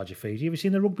was in charge of Fiji. Have you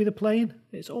seen the rugby they're playing?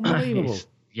 It's unbelievable.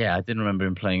 I didn't remember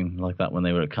him playing like that when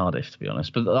they were at Cardiff, to be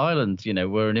honest. But Ireland,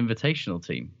 were an invitational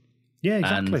team. Yeah,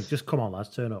 exactly. Just come on,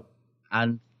 lads, turn up.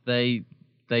 And they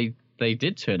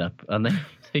did turn up, and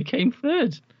they came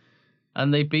third.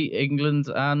 And they beat England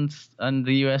and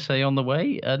the USA on the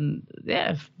way, and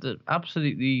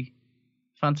absolutely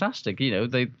fantastic.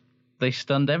 They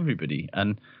stunned everybody,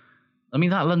 and I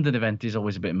mean that London event is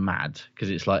always a bit mad because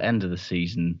it's like end of the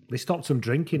season. They stopped them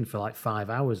drinking for 5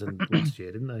 hours last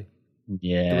year, didn't they?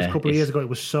 Yeah, there was a couple of years ago. It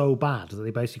was so bad that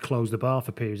they basically closed the bar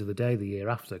for periods of the day the year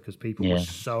after because people were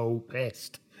so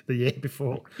pissed. The year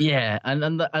before. Yeah, and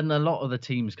a lot of the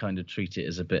teams kind of treat it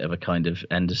as a bit of a kind of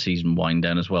end of season wind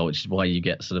down as well, which is why you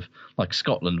get sort of like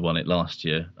Scotland won it last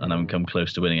year and haven't come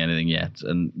close to winning anything yet,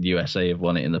 and USA have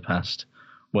won it in the past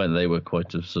when they were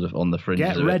quite sort of on the fringe.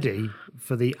 Get ready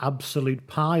for the absolute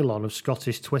pylon of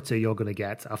Scottish Twitter you're going to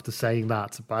get after saying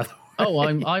that. By the way. Oh,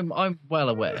 I'm well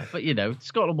aware, but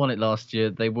Scotland won it last year.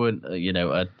 They weren't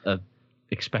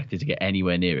expected to get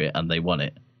anywhere near it, and they won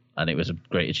it. And it was a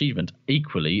great achievement.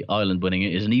 Equally, Ireland winning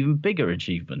it is an even bigger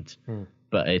achievement.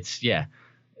 But it's,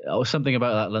 something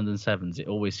about that London Sevens, it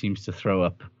always seems to throw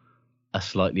up a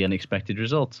slightly unexpected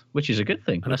result, which is a good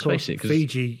thing. And let's of course, face it.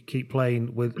 Fiji keep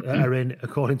playing with, are in,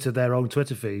 according to their own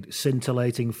Twitter feed,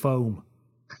 scintillating foam,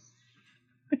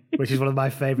 which is one of my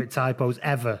favourite typos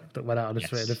ever that went out on the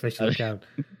Twitter official account.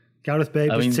 Gareth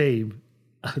Baber's team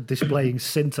displaying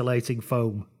scintillating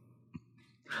foam.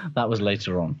 That was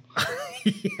later on.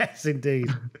 Yes,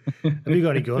 indeed. Have you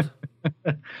got any good?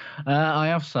 I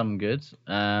have some good.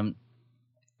 Andre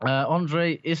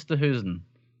Isterhuizen,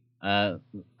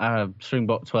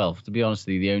 Springbok 12. To be honest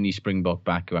with you, the only Springbok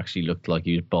back who actually looked like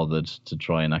he was bothered to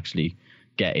try and actually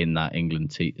get in that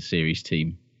England series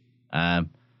team.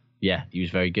 He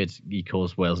was very good. He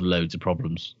caused Wales loads of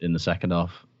problems in the second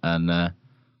half. And I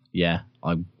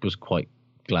was quite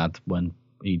glad when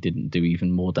he didn't do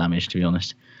even more damage, to be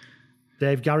honest.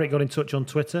 Dave Garrett got in touch on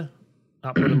Twitter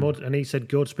at Blood and Mud, and he said,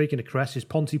 good, speaking of crest, is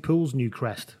Pontypool's new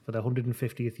crest for their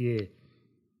 150th year.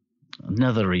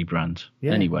 Another rebrand.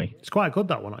 Yeah. Anyway. It's quite good,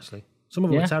 that one, actually. Some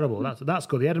of them are terrible. That's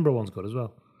good. The Edinburgh one's good as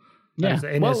well. Yeah.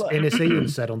 Innes Ian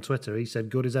said on Twitter, he said,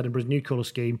 good is Edinburgh's new colour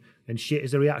scheme, and shit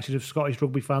is the reaction of Scottish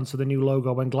rugby fans to the new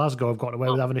logo when Glasgow have gotten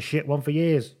away with having a shit one for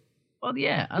years. Well,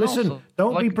 yeah. And listen, also,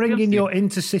 don't be bringing your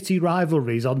intercity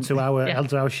rivalries onto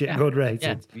our shit good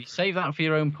ratings. Yeah. You save that for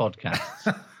your own podcast.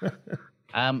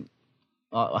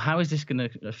 How is this going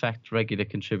to affect regular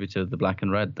contributor of the Black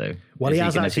and Red, though? Well, he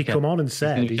has actually come on and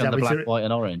said he's having the black, white,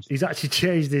 and orange. He's actually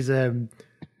changed his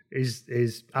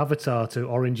avatar to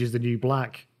orange is the new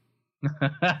black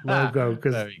logo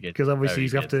because obviously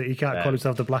he can't call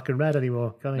himself the Black and Red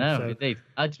anymore, can he? No, indeed.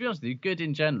 To be honest with you, good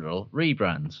in general.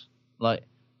 Rebrands like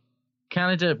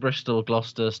Canada, Bristol,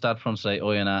 Gloucester, Stade Francais,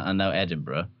 Oyonnax, and now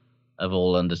Edinburgh have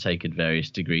all undertaken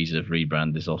various degrees of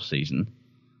rebrand this off-season.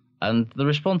 And the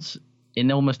response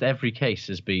in almost every case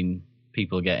has been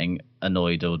people getting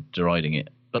annoyed or deriding it.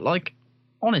 But,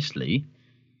 honestly,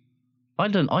 I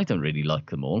don't really like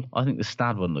them all. I think the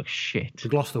Stade one looks shit. The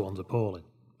Gloucester one's appalling.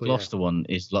 The Gloucester one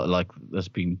is has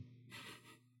been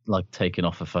taken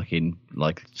off a fucking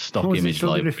stock image.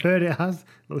 What referred it as?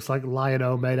 Looks like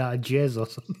Lion-O made out of jizz or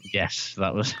something. Yes,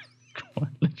 that was quite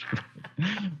literally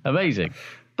amazing.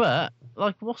 But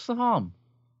what's the harm?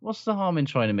 What's the harm in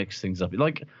trying to mix things up?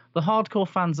 The hardcore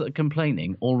fans that are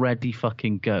complaining already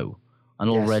fucking go and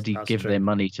already give their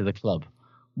money to the club.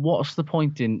 What's the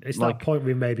point in? It's that point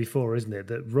we made before, isn't it?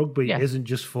 That rugby isn't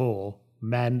just for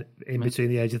men in between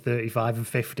the age of 35 and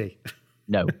 50.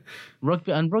 No,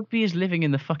 rugby is living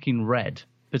in the fucking red,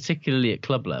 particularly at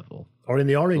club level, or in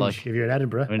the orange if you're in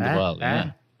Edinburgh.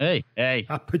 Hey,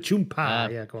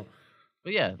 yeah, go on.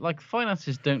 But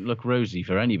finances don't look rosy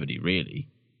for anybody really.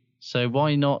 So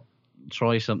why not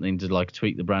try something to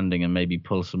tweak the branding and maybe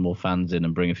pull some more fans in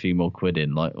and bring a few more quid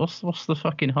in? What's the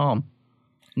fucking harm?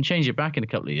 And change it back in a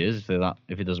couple of years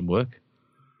if it doesn't work.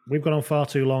 We've gone on far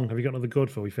too long. Have you got another good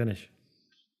before we finish?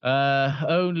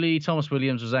 Only Thomas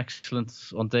Williams was excellent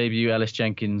on debut. Ellis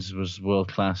Jenkins was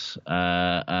world class.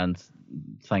 And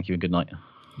thank you and good night.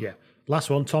 Yeah. Last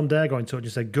one, Tom Dare got in touch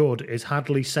and said, good is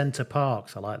Hadley Centre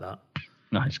Parks. I like that.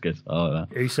 Nice, good. I like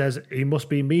that. He says he must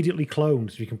be immediately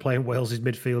cloned so he can play in Wales'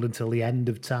 midfield until the end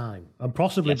of time. And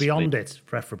possibly beyond it,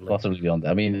 preferably. Possibly beyond it.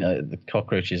 I mean, the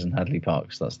cockroaches in Hadley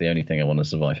Park, so that's the only thing I want to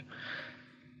survive.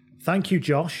 Thank you,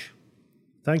 Josh.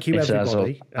 Thank you,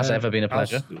 everybody. Has ever been a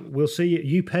pleasure. We'll see you.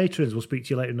 You patrons will speak to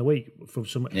you later in the week from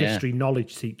some history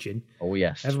knowledge teaching. Oh,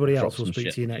 yes. Everybody else will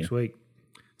speak to you next week.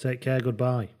 Take care.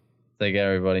 Goodbye. Take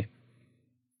care, everybody.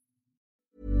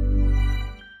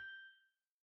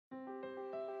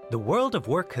 The world of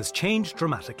work has changed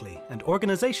dramatically, and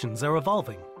organizations are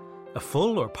evolving. A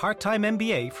full or part-time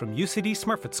MBA from UCD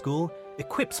Smurfit School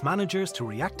equips managers to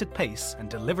react at pace and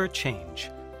deliver change.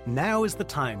 Now is the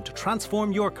time to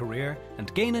transform your career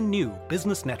and gain a new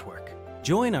business network.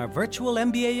 Join our virtual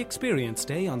MBA Experience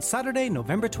Day on Saturday,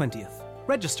 November 20th.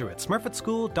 Register at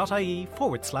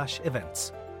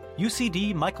smurfitschool.ie/events.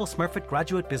 UCD Michael Smurfit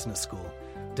Graduate Business School,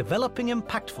 developing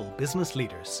impactful business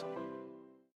leaders.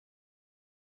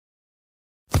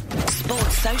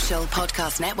 Sports Social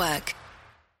Podcast Network.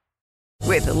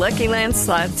 With the Lucky Land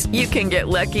Slots, you can get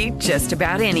lucky just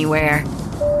about anywhere.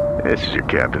 This is your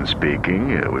captain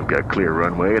speaking. We've got clear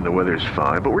runway and the weather's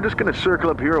fine, but we're just going to circle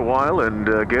up here a while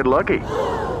and get lucky.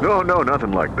 No,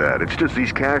 nothing like that. It's just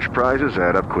these cash prizes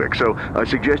add up quick. So I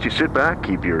suggest you sit back,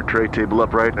 keep your tray table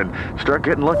upright, and start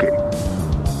getting lucky.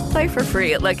 Play for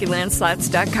free at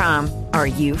LuckyLandSlots.com. Are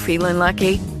you feeling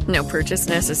lucky? No purchase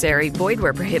necessary. Void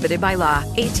where prohibited by law.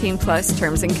 18+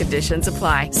 terms and conditions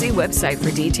apply. See website for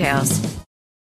details.